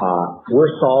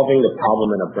we're solving the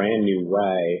problem in a brand new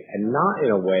way, and not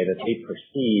in a way that they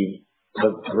perceive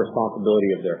the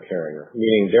responsibility of their carrier,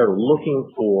 meaning they're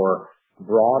looking for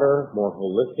broader, more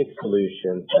holistic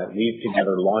solutions that weave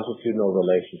together longitudinal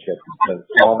relationships that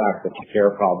solve access to care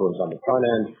problems on the front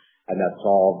end and that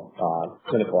solve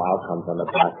clinical outcomes on the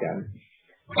back end.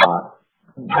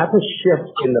 That's a shift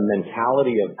in the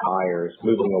mentality of buyers,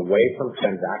 moving away from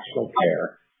transactional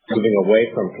care, moving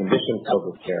away from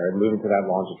condition-focused care, and moving to that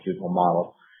longitudinal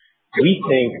model. We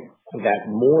think that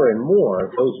more and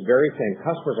more, those very same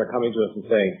customers are coming to us and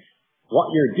saying, what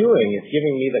you're doing is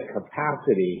giving me the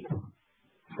capacity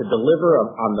to deliver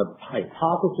on the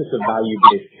hypothesis of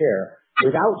value-based care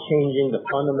without changing the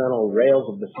fundamental rails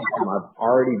of the system I've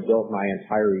already built my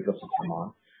entire ecosystem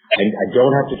on. And I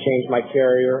don't have to change my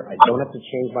carrier. I don't have to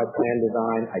change my plan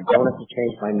design. I don't have to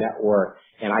change my network,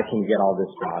 and I can get all this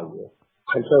value.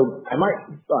 And so I might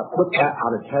put that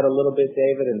on its head a little bit,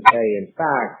 David, and say, in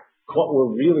fact, what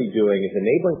we're really doing is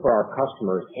enabling for our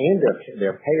customers and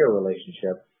their payer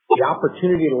relationship the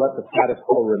opportunity to let the status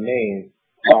quo remain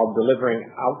while delivering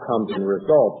outcomes and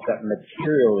results that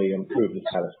materially improve the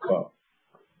status quo.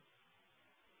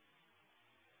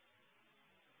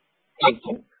 Thank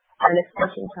you. Our next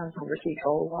question comes from Ricky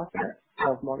Goldwasser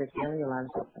of Morgan Stanley. Your line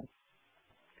is open.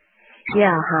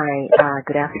 Yeah, hi.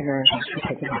 Good afternoon. Thanks for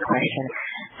taking my question.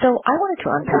 So I wanted to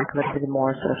unpack a little bit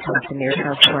more sort of some of the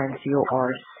near-term trends you are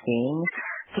seeing.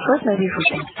 So first, maybe if we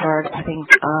can start, I think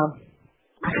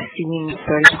seeing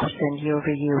 30%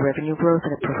 year-over-year revenue growth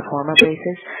on a pro forma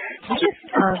basis. Can you just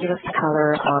give us the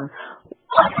color on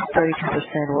 32%?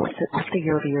 What's the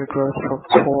year-over-year growth for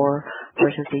core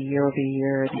versus the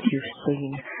year-over-year that you've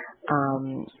seen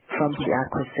from the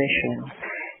acquisition?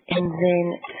 And then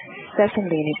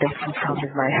secondly, and it doesn't come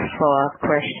as my follow-up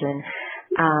question,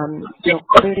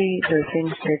 clearly there are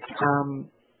things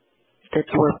that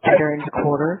were better in the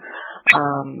quarter,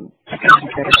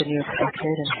 better than you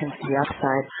expected, and hence the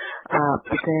upside.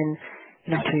 But then,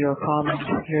 to your comments,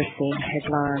 you're seeing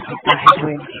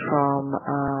headwinds from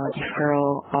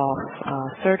deferral of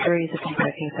surgeries,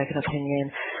 taking second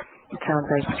opinion. It sounds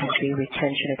like potentially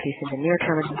retention, at least in the near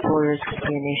term, of employers could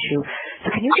be an issue.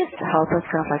 So can you just help us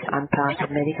unpack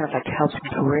and maybe help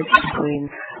bridge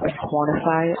between or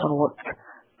quantify on what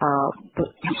the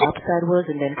upside was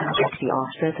and then the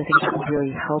offsets? I think that would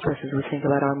really help us as we think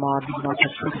about our model, not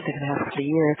just for the second half of the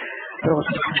year, but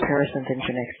also the comparisons into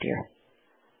next year.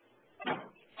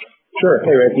 Sure.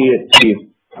 Hey, Ricky, it's Steve.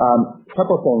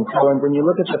 Couple things. So when you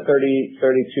look at the 32%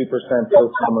 pro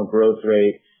forma growth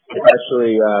rate, it's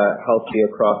actually healthy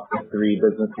across the three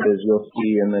businesses. You'll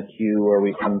see in the Q where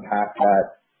we unpack that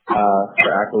for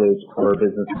Accolade's core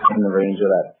business in the range of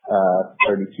that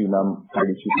 32%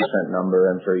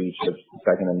 number, and for each of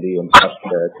 2nd.MD and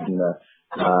PlushCare, it's in the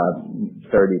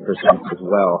 30% as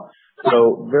well.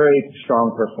 So very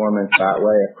strong performance that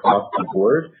way across the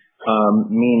board,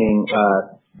 meaning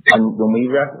when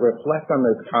we reflect on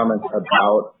those comments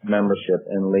about membership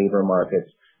and labor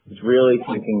markets, it's really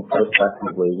thinking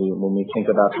prospectively when we think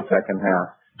about the second half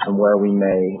and where we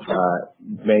may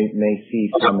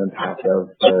see some impact of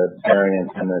the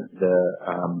variant and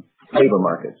the labor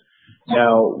markets.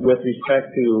 Now, with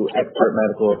respect to expert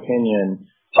medical opinion,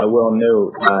 I will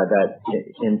note that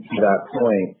to that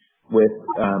point, with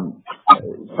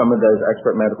some of those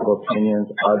expert medical opinions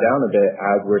are down a bit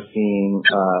as we're seeing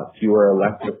fewer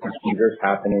elective procedures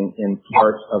happening in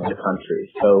parts of the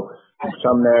country. So there's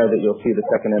some there that you'll see the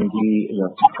 2nd.MD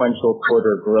sequential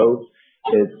quarter growth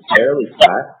is fairly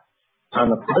flat. On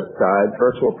the flip side,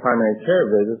 virtual primary care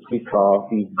visits we saw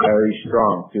be very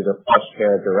strong through the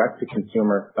PlushCare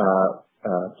direct-to-consumer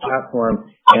platform,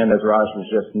 and as Raj was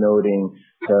just noting,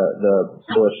 the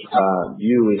bullish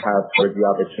view we have towards the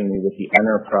opportunity with the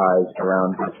enterprise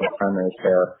around virtual primary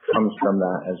care comes from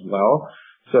that as well.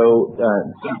 So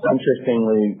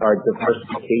interestingly, our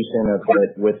diversification of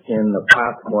it within the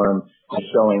platform is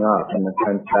showing up in the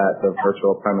sense that the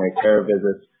virtual primary care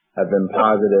visits have been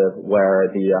positive,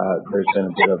 where there's been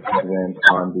a bit of headwind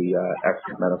on the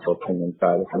expert medical opinion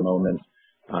side at the moment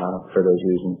for those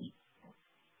reasons.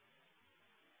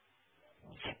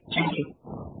 Thank you.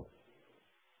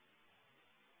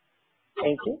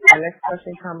 Thank you. Our next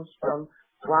question comes from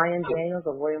Ryan Daniels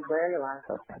of William Blair. Your line is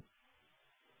open.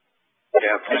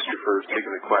 Yeah, thank you for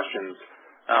taking the questions.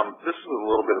 This is a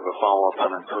little bit of a follow-up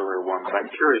on an earlier one, but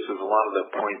I'm curious, as a lot of the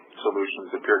point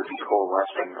solutions appear to be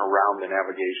coalescing around the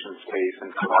navigation space and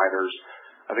providers,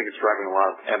 I think it's driving a lot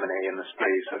of M&A in the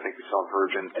space. I think we saw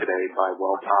Virgin today buy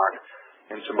Welltok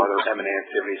and some other M&A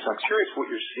activity. So I'm curious what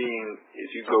you're seeing as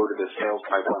you go to the sales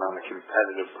pipeline on the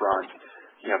competitive front,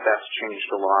 if that's changed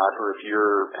a lot, or if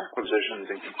your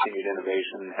acquisitions and continued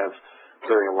innovation have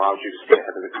really allowed you to stay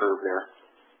ahead of the curve there.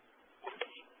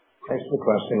 Thanks for the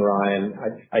question, Ryan.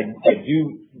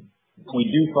 We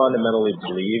do fundamentally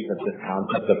believe that this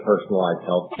concept of personalized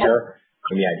healthcare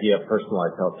and the idea of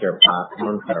personalized healthcare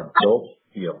platforms that are built,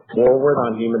 forward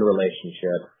on human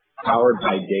relationships, powered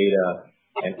by data,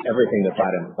 and everything that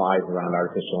implies around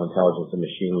artificial intelligence and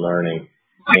machine learning,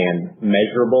 and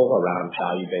measurable around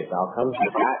value-based outcomes,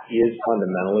 that is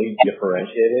fundamentally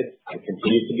differentiated and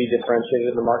continues to be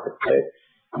differentiated in the marketplace.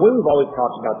 The way we've always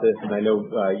talked about this, and I know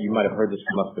you might have heard this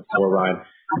from us before, Ryan,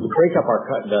 we break up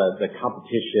the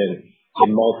competition in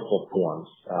multiple forms.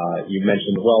 You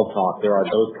mentioned Welltok. There are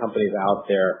those companies out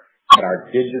there that are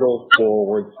digital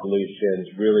forward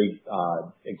solutions, really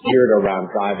geared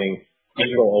around driving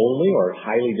digital only or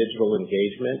highly digital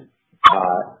engagement,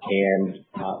 and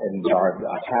there are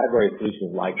category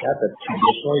solutions like that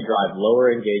traditionally drive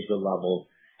lower engagement levels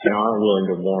and aren't willing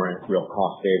to warrant real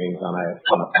cost savings on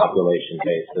a population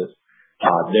basis.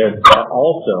 There are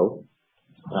also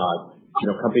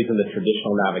companies in the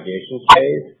traditional navigation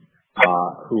space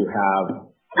who have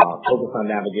focused on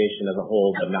navigation as a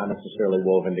whole, but not necessarily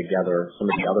woven together some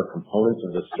of the other components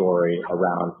of the story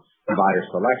around provider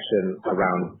selection,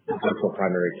 around virtual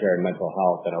primary care and mental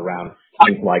health, and around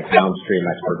things like downstream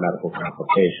expert medical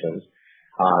consultations.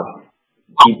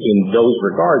 In those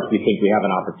regards, we think we have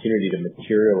an opportunity to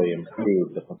materially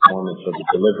improve the performance of the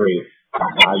delivery of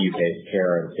value-based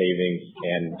care and savings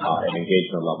and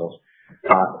engagement levels.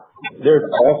 There's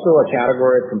also a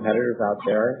category of competitors out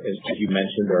there, as you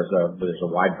mentioned. There's a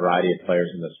wide variety of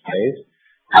players in this space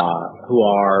who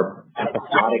are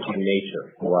episodic in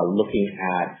nature, who are looking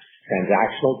at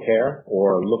transactional care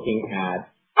or looking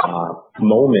at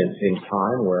moments in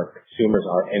time where consumers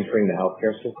are entering the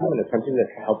healthcare system and attempting to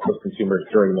help those consumers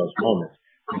during those moments.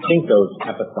 We think those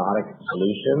episodic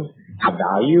solutions have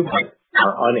value, but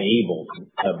are unable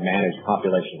to manage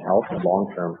population health and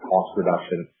long-term cost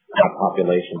reduction on a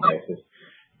population basis.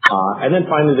 And then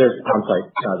finally, there's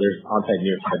on-site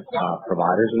near-site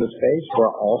providers in the space who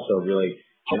are also really,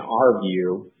 in our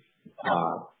view,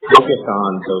 focused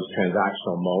on those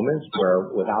transactional moments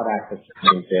where without access to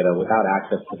claims data, without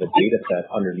access to the data set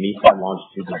underneath that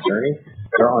longitudinal journey,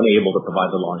 they're unable to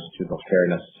provide the longitudinal care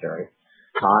necessary.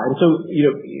 And so,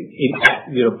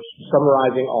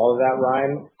 summarizing all of that,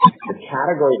 Ryan, the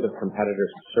categories of competitors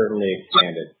have certainly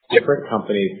expanded. Different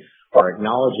companies are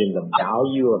acknowledging the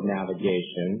value of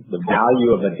navigation, the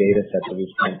value of a data set that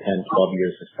we've spent 10, 12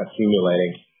 years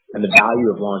accumulating, and the value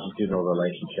of longitudinal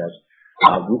relationships.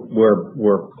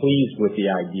 We're pleased with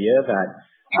the idea that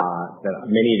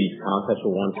many of these concepts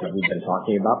are ones that we've been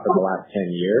talking about for the last 10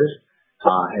 years,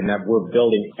 and that we're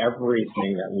building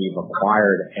everything that we've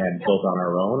acquired and built on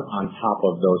our own on top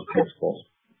of those principles.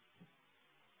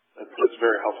 That's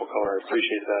very helpful color. I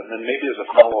appreciate that. And then maybe as a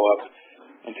follow-up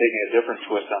and taking a different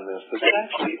twist on this, does it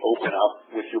actually open up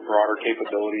with your broader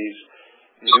capabilities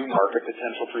new market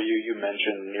potential for you? You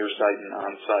mentioned near-site and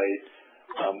on-site.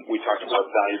 We talked about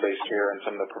value-based care and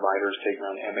some of the providers taking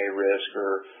on MA risk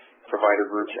or provider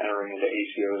groups entering into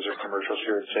ACOs or commercial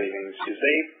shared savings. As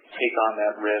they take on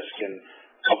that risk and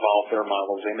evolve their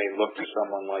models, they may look to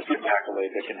someone like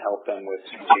Accolade that can help them with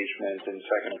engagement and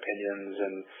second opinions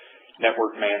and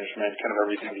network management, kind of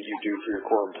everything that you do for your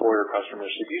core employer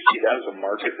customers. So do you see that as a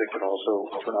market that could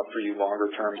also open up for you longer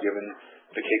term, given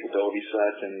the capability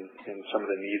set and some of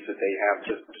the needs that they have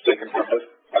to stay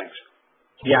competitive? Thanks.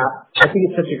 Yeah, I think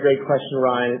it's such a great question,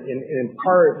 Ryan, in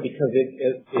part because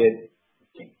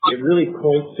it really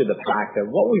points to the fact that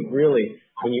what we've really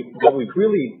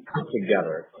put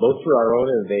together, both through our own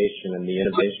innovation and the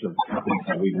innovation of the companies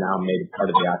that we've now made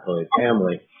part of the Accolade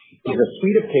family, is a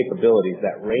suite of capabilities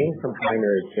that range from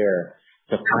primary care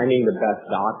to finding the best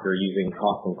doctor using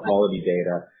cost and quality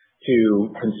data to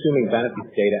consuming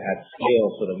benefits data at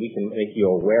scale so that we can make you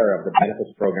aware of the benefits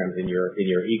programs in your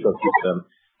ecosystem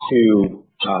to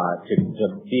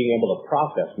being able to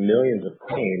process millions of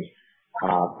claims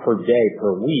per day,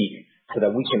 per week, so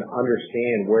that we can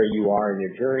understand where you are in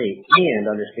your journey and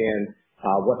understand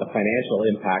what the financial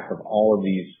impact of all of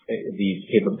these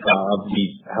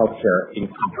healthcare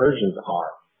incursions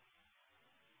are.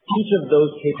 Each of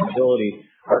those capabilities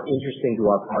are interesting to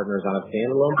our partners on a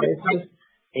standalone basis,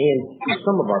 and for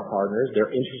some of our partners,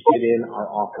 they're interested in our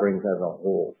offerings as a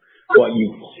whole. What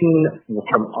you've seen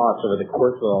from us over the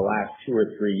course of the last 2 or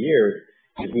 3 years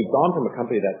is we've gone from a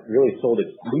company that really sold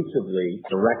exclusively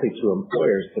directly to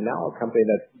employers to now a company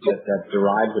that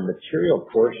derives a material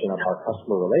portion of our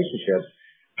customer relationships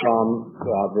from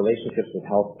relationships with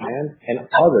health plans and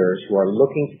others who are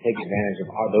looking to take advantage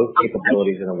of those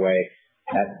capabilities in a way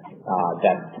that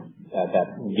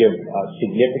give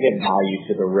significant value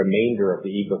to the remainder of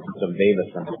the ecosystem they've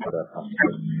assembled for their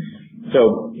customers.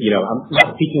 I'm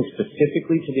not speaking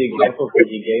specifically to the examples that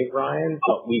you gave, Ryan,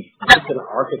 but we've built an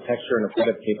architecture and a set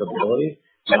of capabilities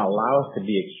that allow us to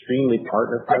be extremely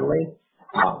partner-friendly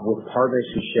with partners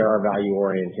who share our value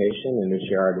orientation and who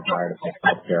share our desire to fix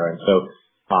healthcare. And so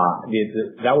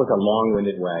that was a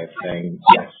long-winded way of saying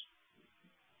yes.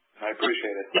 I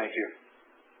appreciate it. Thank you.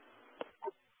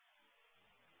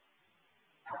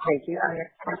 Thank you. Our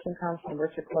next question comes from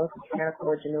Richard Close of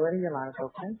Canaccord Genuity. Your line is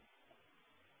open.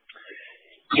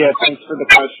 Yeah, thanks for the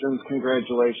questions.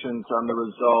 Congratulations on the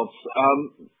results.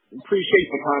 Appreciate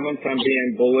the comments on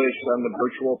being bullish on the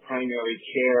virtual primary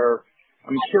care.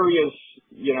 I'm curious,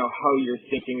 how you're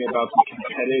thinking about the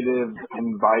competitive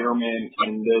environment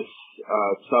in this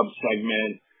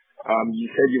sub-segment. You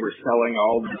said you were selling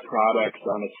all the products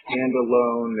on a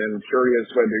standalone, and curious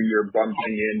whether you're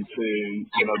bumping into,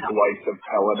 the likes of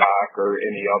Teladoc or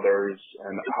any others,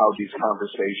 and how these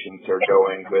conversations are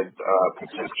going with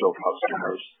potential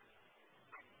customers.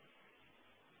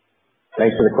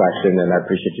 Thanks for the question, and I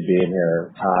appreciate you being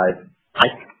here.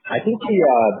 I think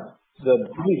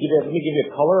let me give you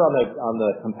a color on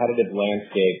the competitive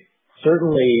landscape.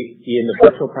 Certainly, in the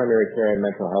virtual primary care and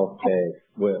mental health space,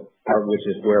 which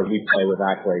is where we play with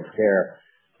Accolade Care,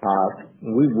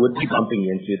 we would be bumping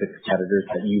into the competitors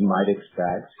that you might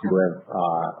expect who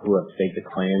have staked a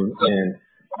claim in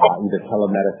either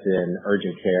telemedicine,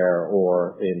 urgent care,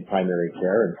 or in primary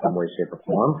care in some way, shape, or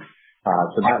form.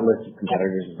 So that list of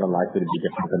competitors is unlikely to be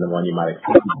different than the one you might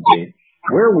expect it to be.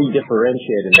 Where we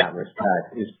differentiate in that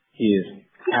respect is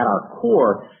at our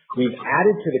core, we've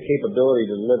added to the capability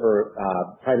to deliver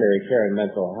primary care and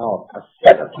mental health a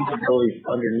set of capabilities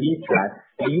underneath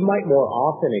that you might more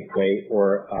often equate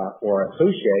or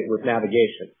associate with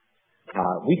navigation.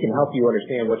 We can help you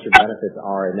understand what your benefits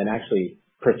are and then actually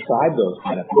prescribe those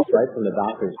benefits right from the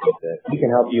doctor's visit. We can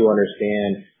help you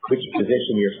understand which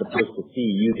physician you're supposed to see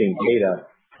using data,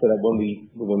 so that when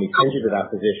we send you to that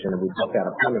physician and we book that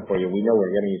appointment for you, we know we're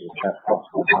going to use the best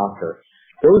possible doctor.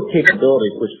 Those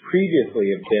capabilities, which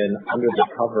previously have been under the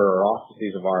cover or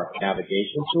auspices of our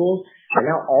navigation tools, are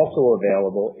now also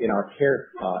available in our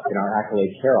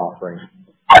Accolade Care offering.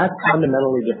 That's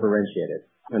fundamentally differentiated.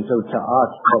 And so to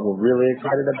us, what we're really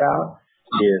excited about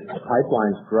is the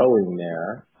pipeline's growing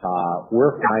there.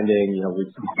 We're finding, we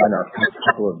find our first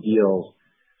couple of deals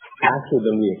faster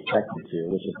than we expected to,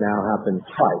 which has now happened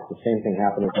twice. The same thing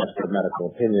happened with Expert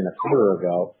Medical Opinion a quarter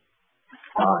ago.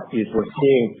 Is we're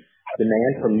seeing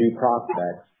demand from new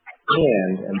prospects,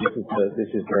 and this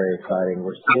is very exciting.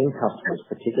 We're seeing customers,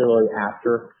 particularly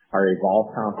after our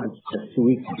Evolve conference just 2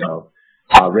 weeks ago,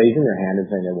 raising their hand and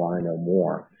saying they want to know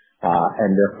more.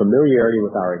 And their familiarity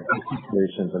with our existing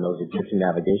solutions and those existing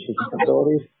navigation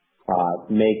capabilities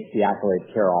make the Accolade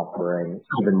Care offering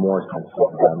even more sensible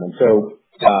to them. And so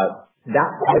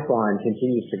that pipeline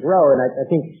continues to grow, and I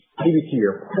think maybe to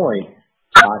your point,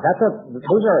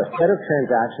 those are a set of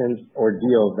transactions or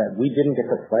deals that we didn't get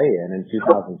to play in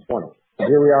 2020.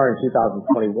 Here we are in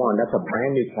 2021. That's a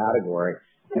brand new category,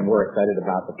 and we're excited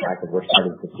about the fact that we're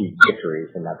starting to see victories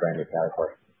in that brand new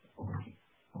category.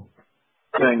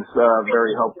 Thanks.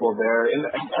 Very helpful there. And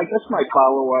I guess my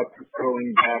follow-up,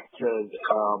 going back to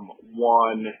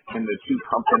one and the two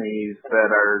companies that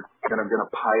are going to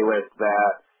pilot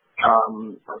that,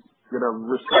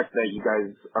 respect that you guys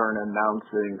aren't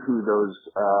announcing who those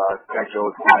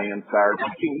actual clients are.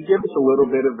 Can you give us a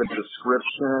little bit of a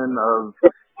description of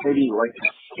maybe like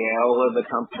the scale of the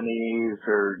companies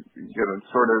or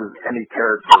sort of any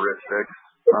characteristics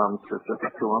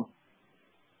specific to them?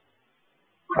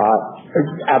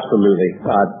 Absolutely.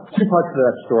 Two parts to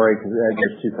that story, because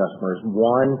there's two customers.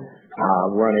 One,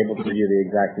 we're unable to give you the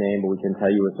exact name, but we can tell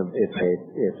you it's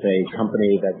a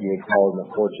company that you would call in the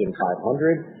Fortune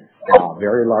 500.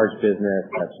 Very large business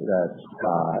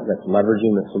that's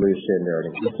leveraging the solution. They're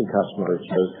an existing customer who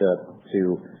chose to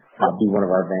be one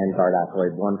of our Vanguard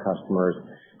Accolade One customers,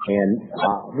 and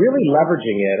really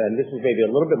leveraging it. And this is maybe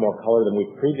a little bit more color than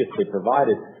we've previously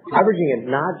provided. Leveraging it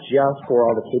not just for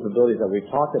all the capabilities that we've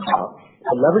talked about,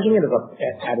 but leveraging it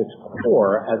at its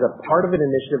core as a part of an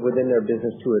initiative within their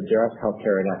business to address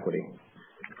healthcare inequity.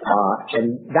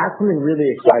 And that's something really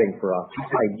exciting for us.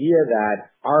 This idea that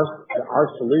our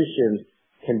solutions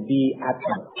can be at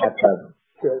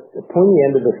the pointy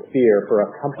end of the spear for a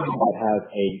company that has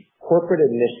a corporate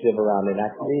initiative around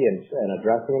inequity and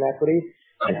addressing inequity,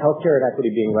 and healthcare inequity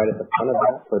being right at the front of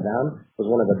that for them was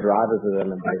one of the drivers of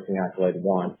them embracing Accolade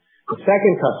One. The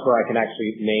second customer I can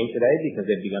actually name today because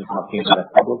they've begun talking about it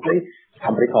publicly, a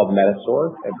company called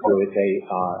MetaSource. It's a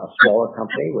smaller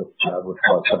company with several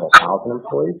thousand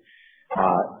employees.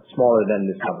 smaller than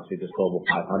this, obviously, this Global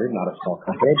 500, not a small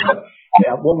company. But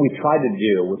what we try to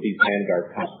do with these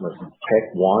Vanguard customers is pick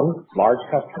one large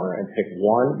customer and pick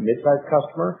one mid-sized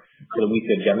customer so that we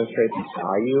could demonstrate the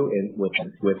value with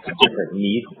the different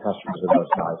needs of customers of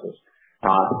those sizes.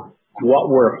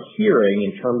 What we're hearing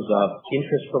in terms of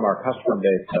interest from our customer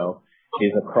base, though,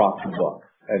 is across the book.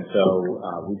 And so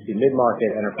we see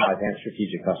mid-market, enterprise, and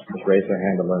strategic customers raise their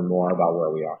hand to learn more about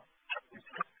where we are.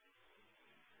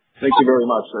 Thank you very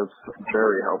much. That's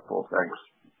very helpful. Thanks.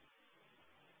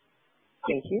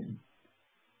 Thank you.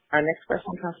 Our next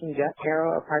question comes from Jeff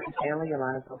Garro of Piper Sandler. Your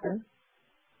line is open.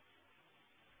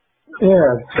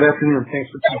 Yeah, good afternoon. Thanks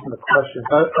for taking the question.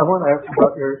 I want to ask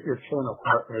about your channel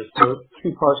partners. So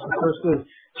two parts. The first is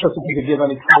just if you could give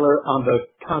any color on the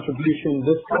contribution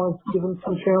this month given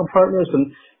from channel partners.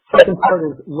 And second part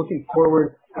is looking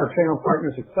forward, are channel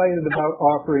partners excited about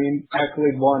offering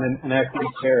Accolade One and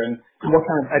Accolade Care, and what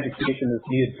kind of education is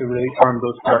needed to really arm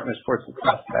those partners for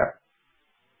success there?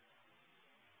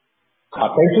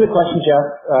 Thanks for the question,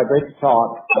 Jeff. Great to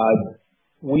talk.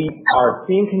 We are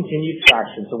seeing continued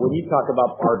traction. So when you talk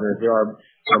about partners, there are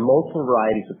multiple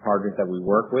varieties of partners that we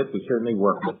work with. We certainly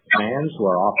work with plans who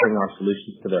are offering our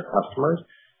solutions to their customers.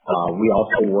 We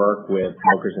also work with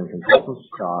brokers and consultants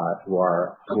who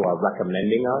are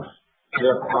recommending us to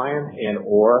their clients and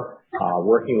or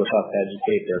working with us to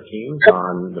educate their teams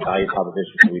on the value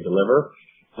propositions that we deliver.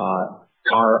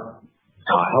 Our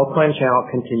health plan channel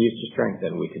continues to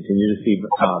strengthen. We continue to see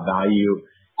value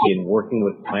in working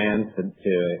with plans to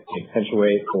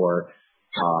accentuate or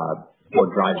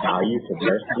drive value to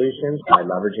their solutions by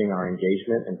leveraging our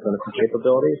engagement and clinical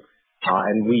capabilities.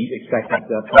 And we expect that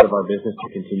part of our business to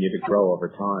continue to grow over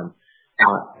time.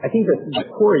 I think that the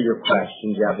core of your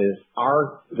question, Jeff, is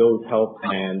are those health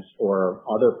plans or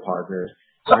other partners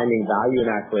finding value in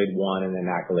Accolade One and in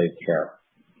Accolade Care?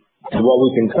 And what we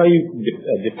can tell you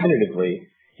definitively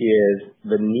is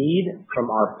the need from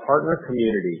our partner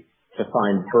community to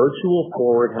find virtual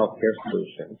forward healthcare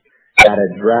solutions that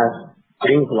address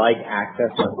things like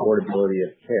access and affordability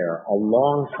of care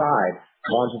alongside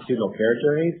longitudinal care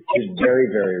journeys is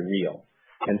very, very real.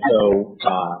 And so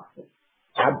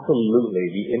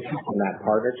absolutely the interest in that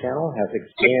partner channel has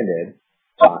expanded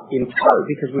in part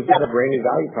because we've got a brand new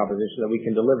value proposition that we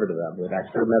can deliver to them with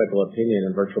expert medical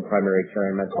opinion and virtual primary care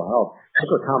and mental health.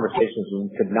 Those are conversations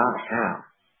we could not have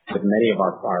with many of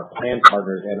our plan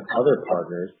partners and other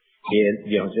partners in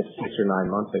just 6 or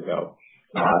 9 months ago.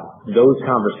 Those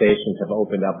conversations have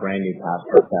opened up brand new paths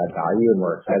for that value, and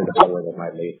we're excited about where they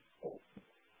might lead.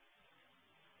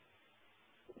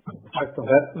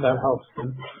 Excellent. That helps.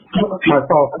 My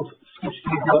follow-up is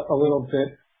switching a little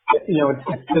bit.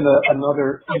 It's been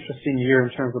another interesting year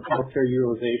in terms of healthcare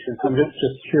utilization. So I'm just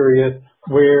curious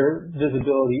where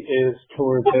visibility is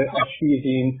towards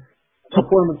achieving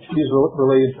performance fees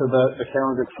related to the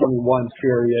calendar 21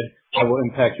 period that will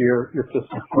impact your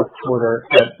fiscal fourth quarter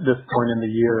at this point in the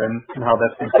year and how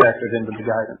that's been factored into the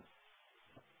guidance.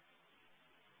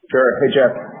 Sure. Hey,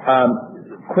 Jeff.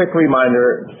 Quick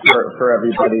reminder for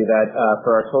everybody that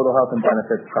for our total health and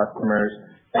benefits customers,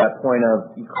 that point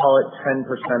of, you call it 10%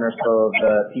 or so of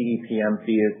the PEPM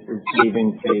fee is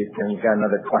savings-based, and you've got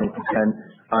another 20%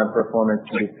 on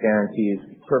performance-based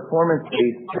guarantees.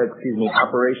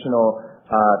 Operational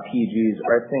PGs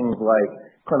are things like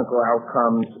clinical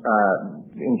outcomes,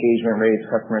 engagement rates,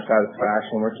 customer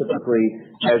satisfaction. We're typically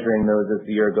measuring those as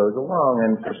the year goes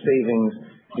along, and for savings,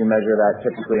 you measure that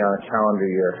typically on a calendar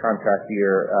year. Contract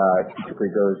year typically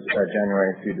goes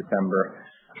January through December.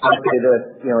 I'll say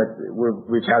this,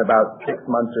 we've got about 6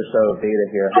 months or so of data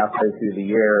here. Halfway through the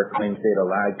year, claims data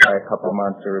lags by a couple of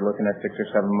months, so we're looking at 6 or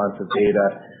 7 months of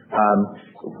data.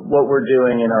 What we're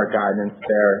doing in our guidance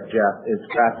there, Jeff, is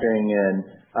factoring in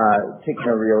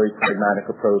taking a really pragmatic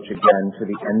approach again to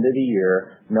the end of the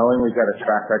year, knowing we've got a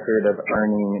track record of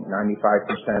earning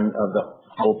 95% of the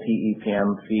whole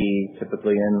PEPM fee,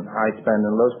 typically in high spend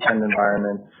and low spend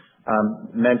environments.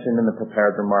 Mentioned in the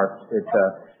prepared remarks, it's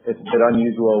a bit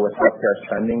unusual with healthcare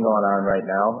spending going on right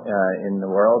now in the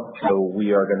world, so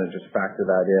we are going to just factor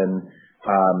that in,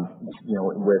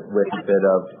 with a bit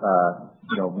of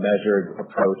measured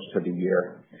approach to the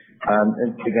year.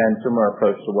 And again, similar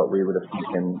approach to what we would have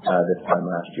taken this time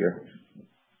last year.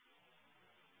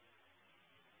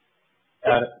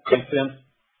 Got it. Thanks, Tim.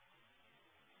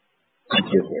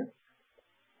 Thank you.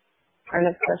 Our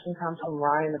next question comes from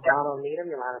Ryan McDonald Needham.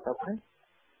 Your line is open.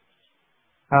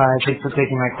 Hi, thanks for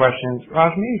taking my questions.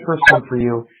 Raj, maybe first one for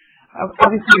you.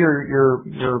 Obviously, you're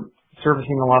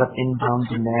servicing a lot of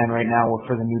inbound demand right now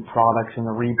for the new products and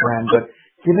the rebrand, but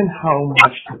given how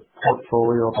much the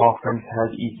portfolio of offerings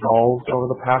has evolved over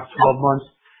the past 12 months.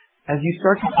 As you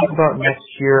start to think about next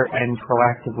year and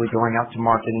proactively going out to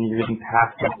market and you're getting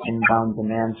past that inbound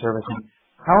demand servicing,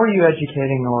 how are you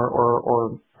educating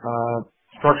or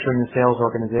structuring the sales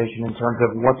organization in terms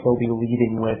of what they'll be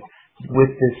leading with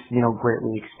this,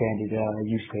 greatly expanded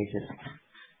use cases?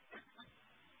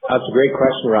 That's a great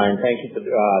question, Ryan. Thank you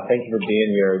for being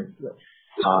here.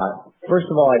 First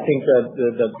of all, I think that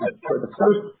the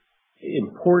first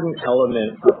important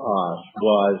element for us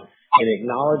was an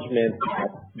acknowledgement that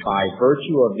by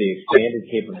virtue of the expanded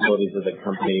capabilities of the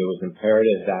company, it was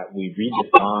imperative that we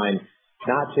redefine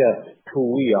not just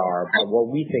who we are, but what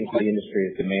we think the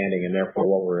industry is demanding and therefore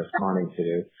what we're responding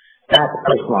to. That's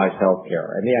personalized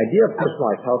healthcare. And the idea of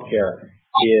personalized healthcare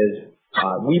is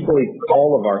we believe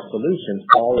all of our solutions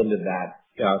fall into that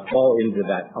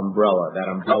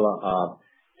umbrella of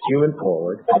human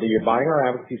forward. Whether you're buying our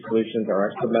advocacy solutions,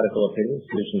 our expert medical opinion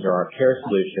solutions, or our care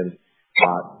solutions,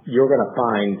 you're going to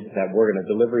find that we're going to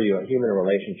deliver you a human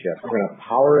relationship. We're going to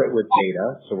power it with data,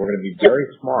 so we're going to be very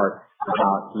smart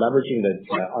about leveraging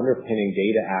the underpinning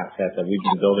data assets that we've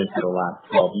been building for the last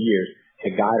 12 years to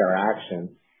guide our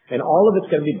action. And all of it's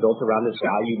going to be built around this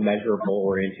value measurable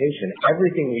orientation.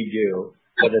 Everything we do,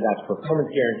 whether that's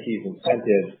performance guarantees,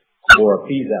 incentives, or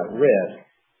fees at risk,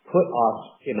 put us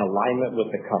in alignment with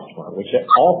the customer, which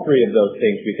all three of those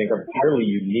things we think are fairly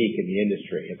unique in the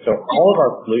industry. And so all of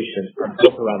our solutions are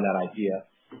built around that idea.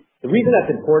 The reason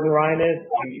that's important, Ryan, is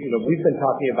we've been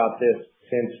talking about this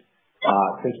since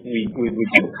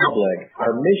we've been public.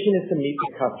 Our mission is to meet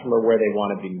the customer where they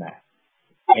want to be met.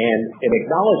 And an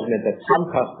acknowledgement that some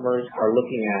customers are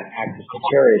looking at access to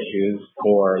care issues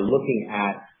or looking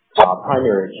at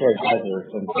primary care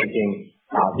deserts and thinking,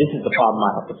 this is the problem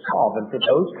I have to solve. And for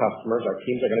those customers, our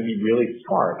teams are going to be really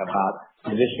smart about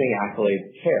positioning Accolade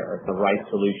Care as the right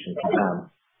solution for them.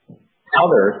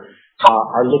 Others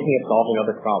are looking at solving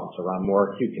other problems around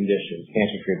more acute conditions,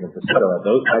 cancer treatments, et cetera.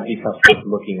 Those might be customers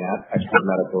looking at expert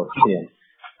medical opinion.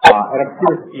 And of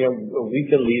course, we've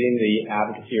been leading the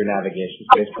advocacy or navigation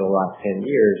space for the last 10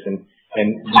 years, and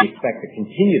we expect to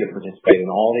continue to participate in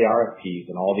all the RFPs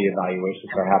and all the evaluations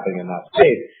that are happening in that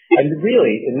space, and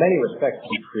really, in many respects,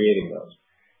 be creating those.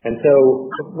 And so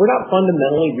we're not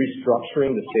fundamentally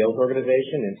restructuring the sales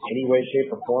organization in any way,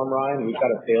 shape, or form, Ryan. We've got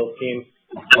a sales team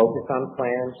focused on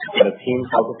plans. We've got a team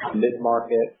focused on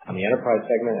mid-market, on the enterprise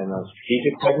segment, and on the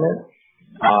strategic segment.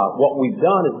 What we've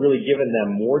done is really given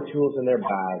them more tools in their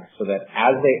bag so that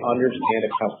as they understand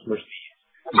a customer's needs,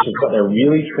 which is what they're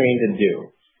really trained to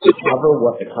do, to cover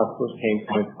what the customer's pain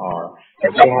points are,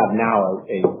 that they have now,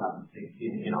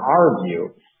 in our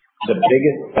view, the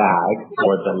biggest bag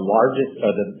or the largest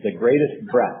or the greatest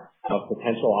breadth of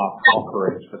potential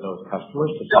offerings for those customers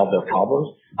to solve their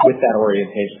problems with that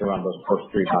orientation around those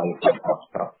first three value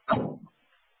propositions.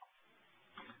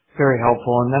 Very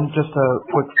helpful. And then just a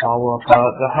quick follow-up.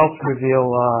 The Health Reveal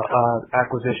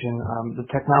acquisition, the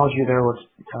technology there was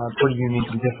pretty unique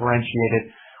and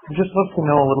differentiated. I'd just love to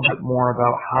know a little bit more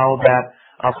about how that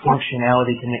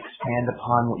functionality can expand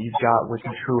upon what you've got with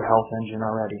the True Health Engine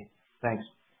already. Thanks.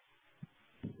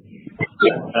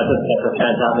 Yeah, that's a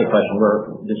fantastic question.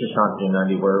 This is Shantanu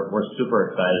Nundy. We're super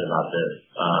excited about this.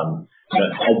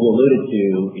 As you alluded to,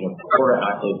 core to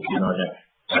Accolade is our next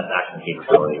best action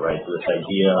capability, right? So this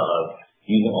idea of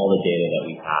using all the data that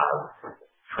we have,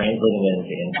 translating it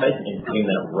into insights, and putting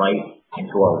that right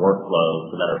into our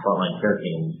workflow so that our frontline care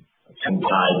teams can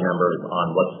guide members on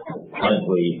what's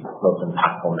clinically most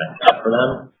impactful next step for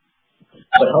them.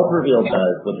 What Health Reveal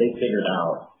does, what they figured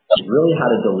out, is really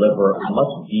how to deliver a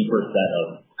much deeper set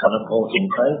of clinical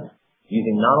insights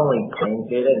using not only claims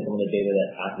data and some of the data that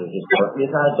Accolade historically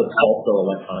has, but also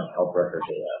electronic health record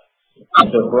data. And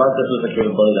so for us, this was a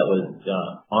capability that was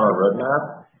on our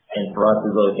roadmap, and for us,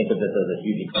 we really think of this as a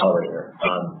huge accelerator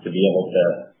to be able to,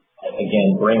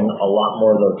 again, bring a lot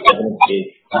more of those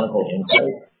evidence-based clinical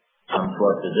insights to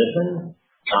our physicians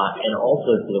and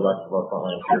also to the rest of our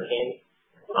frontline care team,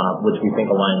 which we think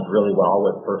aligns really well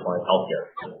with personalized healthcare.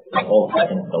 The whole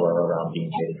second pillar around being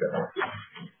data-driven.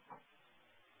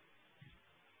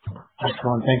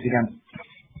 Excellent. Thanks again.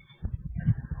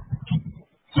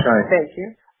 Sorry. Thank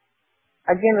you.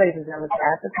 Again, ladies and gentlemen, to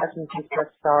ask a question, please press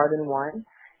star then one.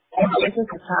 In the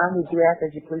interest of time, we do ask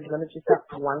that you please limit yourself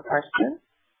to one question.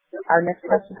 Our next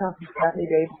question comes from Stephanie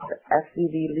Davis of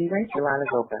SVB Leerink. Your line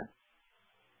is open.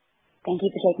 Thank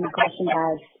you for taking the question,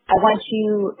 guys. I want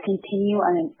to continue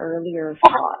on an earlier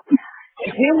thought.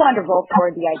 It's really wonderful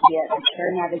for the idea that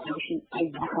care navigation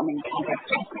is becoming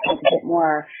a bit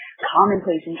more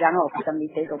commonplace in general for some of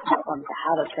these digital platforms to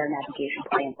have a care navigation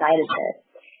play inside of it.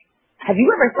 Have you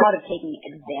ever thought of taking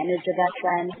advantage of that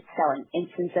trend, selling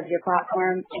instance of your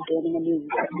platform and gaining a new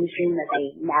revenue stream as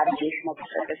a navigational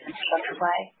service infrastructure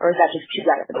play? Or is that just too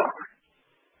out of the box?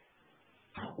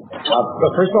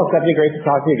 First of all, Stephanie, great to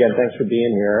talk to you again. Thanks for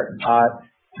being here.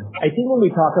 I think when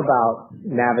we talk about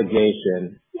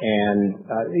navigation and,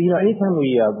 anytime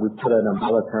we put an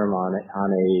umbrella term on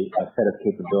a set of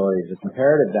capabilities, it's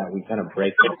imperative that we kind of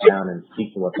break it down and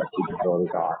speak to what those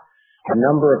capabilities are. A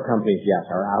number of companies, yes,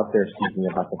 are out there speaking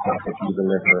about the fact that we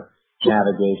deliver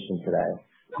navigation today.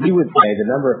 We would say the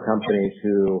number of companies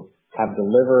who have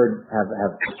delivered,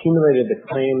 have accumulated the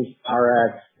claims,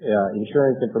 RX,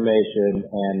 insurance information,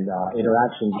 and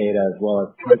interaction data, as well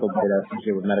as clinical data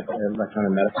associated with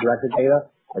electronic medical record data,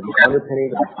 as the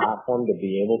underpinning of the platform to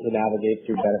be able to navigate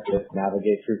through benefits,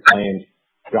 navigate through claims,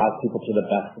 drive people to the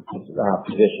best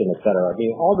position, et cetera. I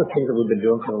mean, all the things that we've been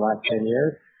doing for the last 10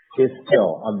 years is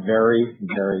still a very,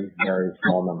 very, very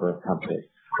small number of companies.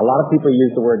 A lot of people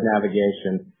use the word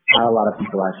navigation. Not a lot of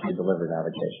people actually deliver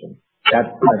navigation.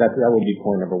 That would be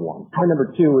point number one. Point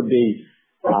number two would be,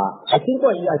 I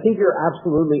think you're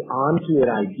absolutely onto an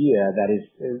idea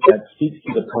that speaks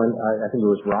to the point. I think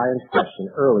it was Ryan's question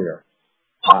earlier.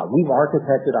 We've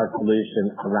architected our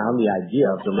solution around the idea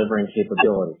of delivering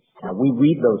capabilities. Now, we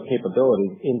weave those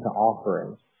capabilities into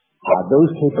offerings. Those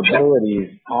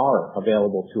capabilities are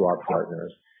available to our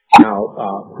partners. Now,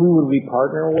 who would we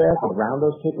partner with around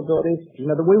those capabilities?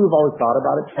 The way we've always thought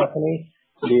about it, Stephanie,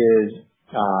 is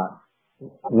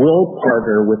we'll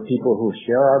partner with people who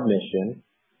share our mission,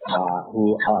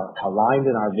 who are aligned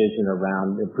in our vision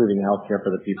around improving healthcare for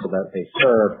the people that they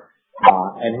serve,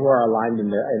 and who are aligned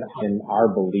in our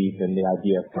belief in the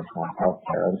idea of personalized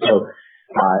healthcare. And so,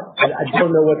 I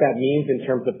don't know what that means in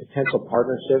terms of potential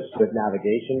partnerships with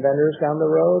navigation vendors down the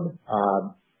road,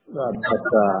 but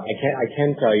I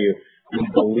can tell you we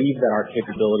believe that our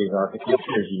capabilities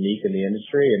architecture is unique in the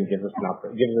industry and gives us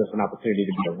an opportunity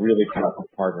to be a really powerful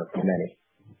partner for many.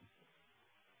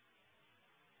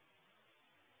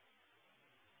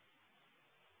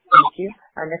 Thank you.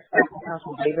 Our next question comes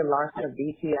from David Larson of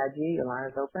BTIG. Your line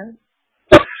is open.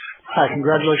 Hi,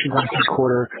 congratulations on this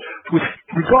quarter. With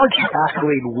regard to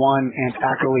Accolade One and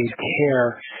Accolade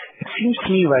Care, it seems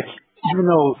to me like even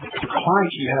though the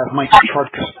clients you have might be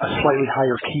charged a slightly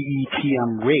higher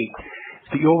PEPM rate,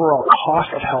 the overall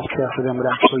cost of healthcare for them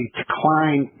would actually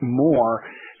decline more,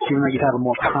 given that you'd have a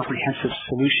more comprehensive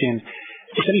solution.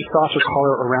 Just any thoughts or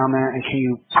color around that, and can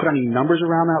you put any numbers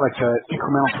around that, like the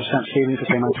incremental percent savings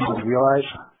that they might be able to realize?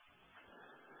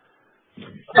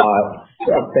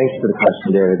 Thanks for the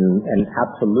question, David. And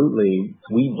absolutely,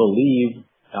 we believe,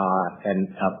 and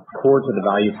core to the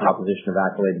value proposition of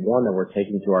Accolade One that we're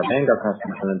taking to our Vanguard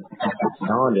customers and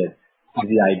beyond it, is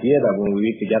the idea that when we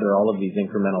weave together all of these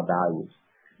incremental values,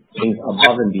 things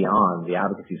above and beyond the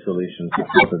advocacy solutions that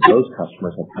both of those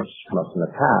customers have purchased from us in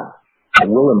the past, that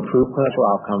will improve clinical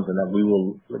outcomes and that we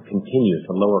will continue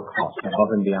to lower costs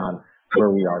above and beyond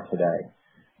where we are today.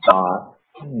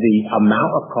 The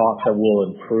amount of cost that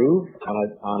will improve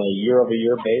on a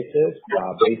year-over-year basis,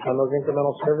 based on those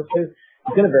incremental services,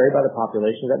 is going to vary by the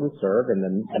population that we serve and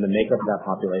the makeup of that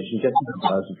population, just as it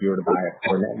does if you were to buy a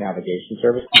core navigation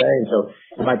service today. And so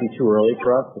it might be too early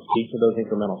for us to speak to those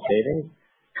incremental savings.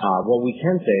 What we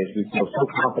can say is we feel so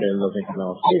confident in those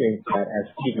incremental savings that, as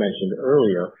Steve mentioned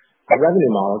earlier, our revenue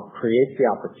model creates the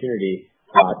opportunity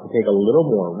to take a little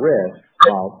more risk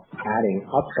while adding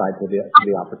upside to the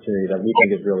opportunity that we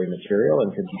think is really material and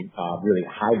could be really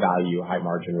high value, high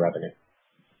margin revenue.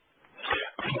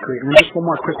 Okay, great. And just one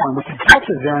more quick one. With the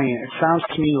Delta variant, it sounds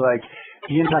to me like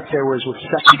the impact there was with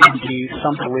 2nd.MD,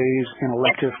 some delays in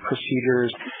elective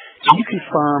procedures. Can you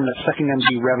confirm that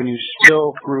 2nd.MD revenue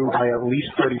still grew by at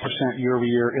least 30% year over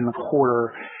year in the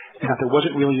quarter, and that there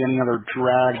wasn't really any other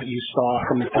drag that you saw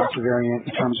from the Delta variant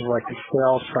in terms of like the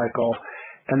sales cycle?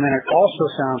 And then it also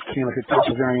sounds to me like the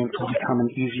Delta variant will become an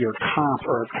easier comp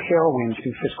or a tailwind to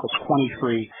fiscal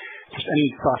 23. Just any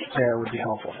thoughts there would be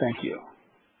helpful. Thank you.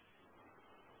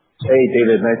 Hey,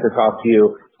 David, nice to talk to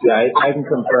you. Yeah, I can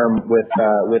confirm with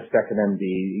 2nd.MD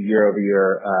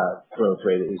year-over-year growth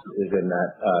rate is in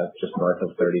that just north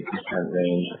of 30%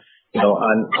 range.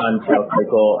 On sales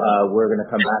cycle, we're going to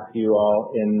come back to you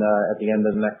all at the end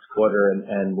of the next quarter,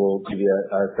 and we'll give you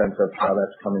a sense of how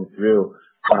that's coming through.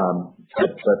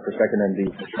 But for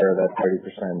 2nd.MD, for sure, that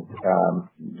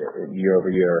 30%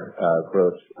 year-over-year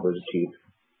growth was achieved.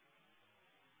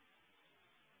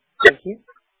 Thank you.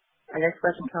 Our next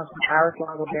question comes from Iris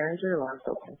Long-Berenger. Your line is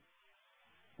open.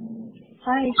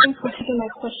 Hi, thanks for taking my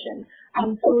question.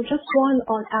 So just one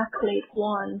on Accolade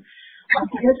One.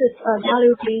 because it's a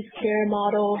value-based care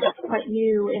model that's quite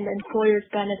new in the employer's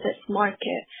benefits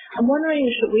market. I'm wondering,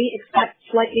 should we expect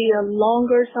slightly a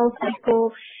longer sales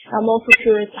cycle? I'm also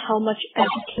curious how much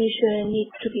education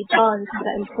needs to be done so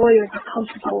that employers are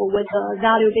comfortable with a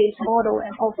value-based model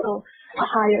and also a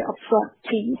higher upfront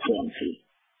PEPM fee.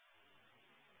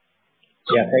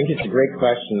 Yeah, thank you. It's a great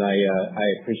question. I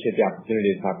appreciate the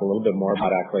opportunity to talk a little bit more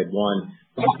about Accolade One.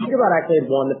 When you think about Accolade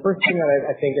One, the first thing that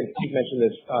I think, and Steve mentioned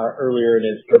this earlier in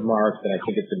his remarks, and I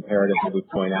think it's imperative that we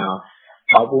point out,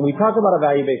 when we talk about a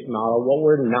value-based model, what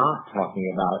we're not talking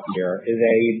about here is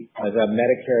a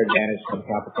Medicare Advantage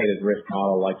capitated risk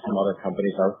model like some other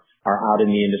companies are out in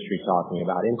the industry talking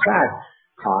about. In fact,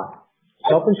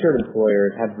 self-insured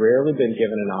employers have rarely been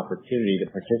given an opportunity to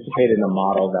participate in a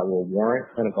model that will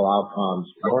warrant clinical outcomes,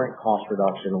 warrant cost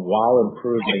reduction, while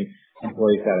improving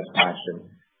employee satisfaction.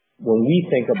 When we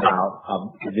think about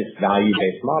this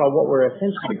value-based model, what we're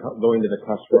essentially going to the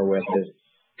customer with is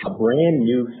a brand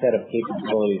new set of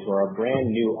capabilities or a brand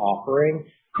new offering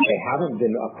they haven't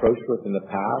been approached with in the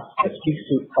past that speaks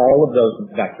to all of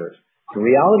those vectors. The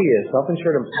reality is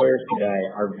self-insured employers today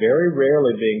are very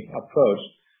rarely being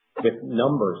approached with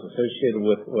numbers associated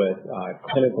with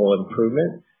clinical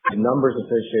improvement, and numbers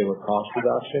associated with cost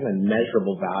reduction and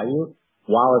measurable value,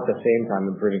 while at the same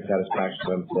time improving satisfaction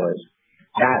of employees.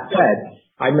 That said,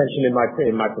 I mentioned in my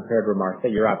prepared remarks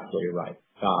that you're absolutely right.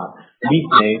 We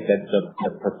think that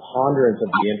the preponderance of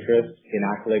the interest in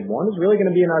Accolade One is really going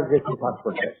to be in our existing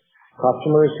customer base.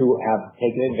 Customers who have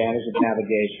taken advantage of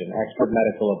navigation, expert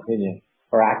medical opinion,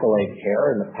 or Accolade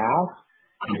Care in the past,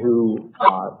 and who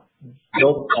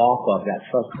built off of that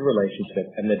trusted relationship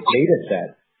and the data set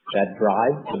that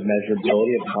drives the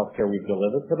measurability of the healthcare we've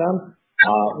delivered for them,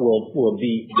 will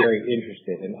be very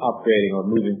interested in upgrading or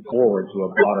moving forward to a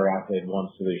broader Accolade One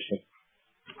solution.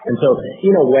 And so,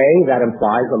 in a way, that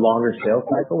implies a longer sales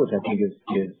cycle, which I think is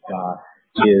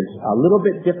a little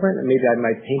bit different, and maybe I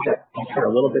might paint that picture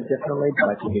a little bit differently,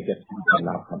 but I think it gets to the same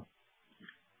outcome.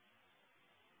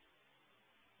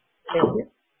 Thank you.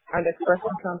 Our next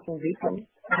question comes from Vijay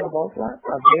Kumar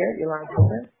of Baird. Your line is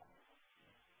open.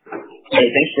 Hey,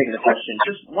 thanks for taking the question.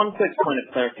 Just one quick point of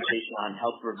clarification on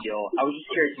Health Reveal. I was just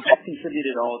curious, did that contribute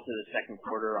at all to the second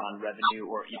quarter on revenue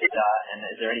or EBITDA, and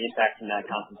is there any impact from that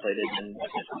contemplated in the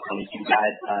fiscal 22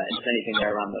 guide? And just anything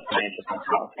there around the financial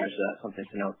profile, if there's something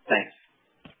to note. Thanks.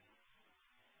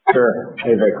 Sure.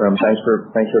 Hey, Vikram. Thanks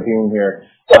for being here.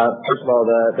 First of all,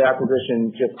 the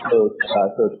acquisition just closed,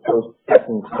 so it's post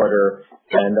second quarter,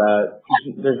 and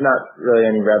there's not really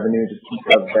any revenue to speak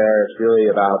of there. It's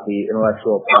really about the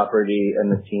intellectual property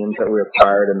and the teams that we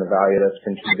acquired and the value that's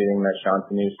contributing that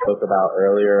Shantanu spoke about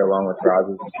earlier, along with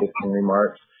Raj's existing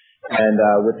remarks. And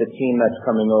with the team that's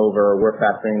coming over, we're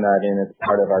factoring that in as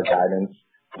part of our guidance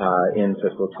in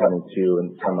fiscal 22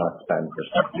 and from a spend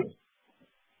perspective.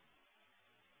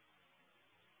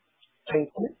 Thank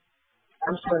you.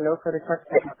 I'm sure no further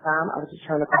questions at this time. I was just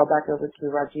trying to call back over to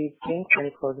Rajeev Singh for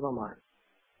any closing remarks.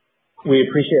 We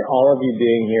appreciate all of you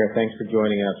being here. Thanks for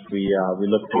joining us. We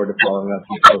look forward to following up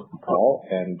with you post the call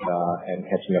and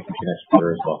catching up with you next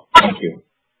quarter as well. Thank you.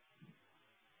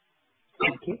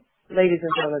 Thank you. Ladies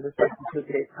and gentlemen, this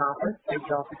concludes today's conference. Thank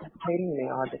you all for participating. You may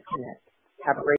all disconnect. Have a great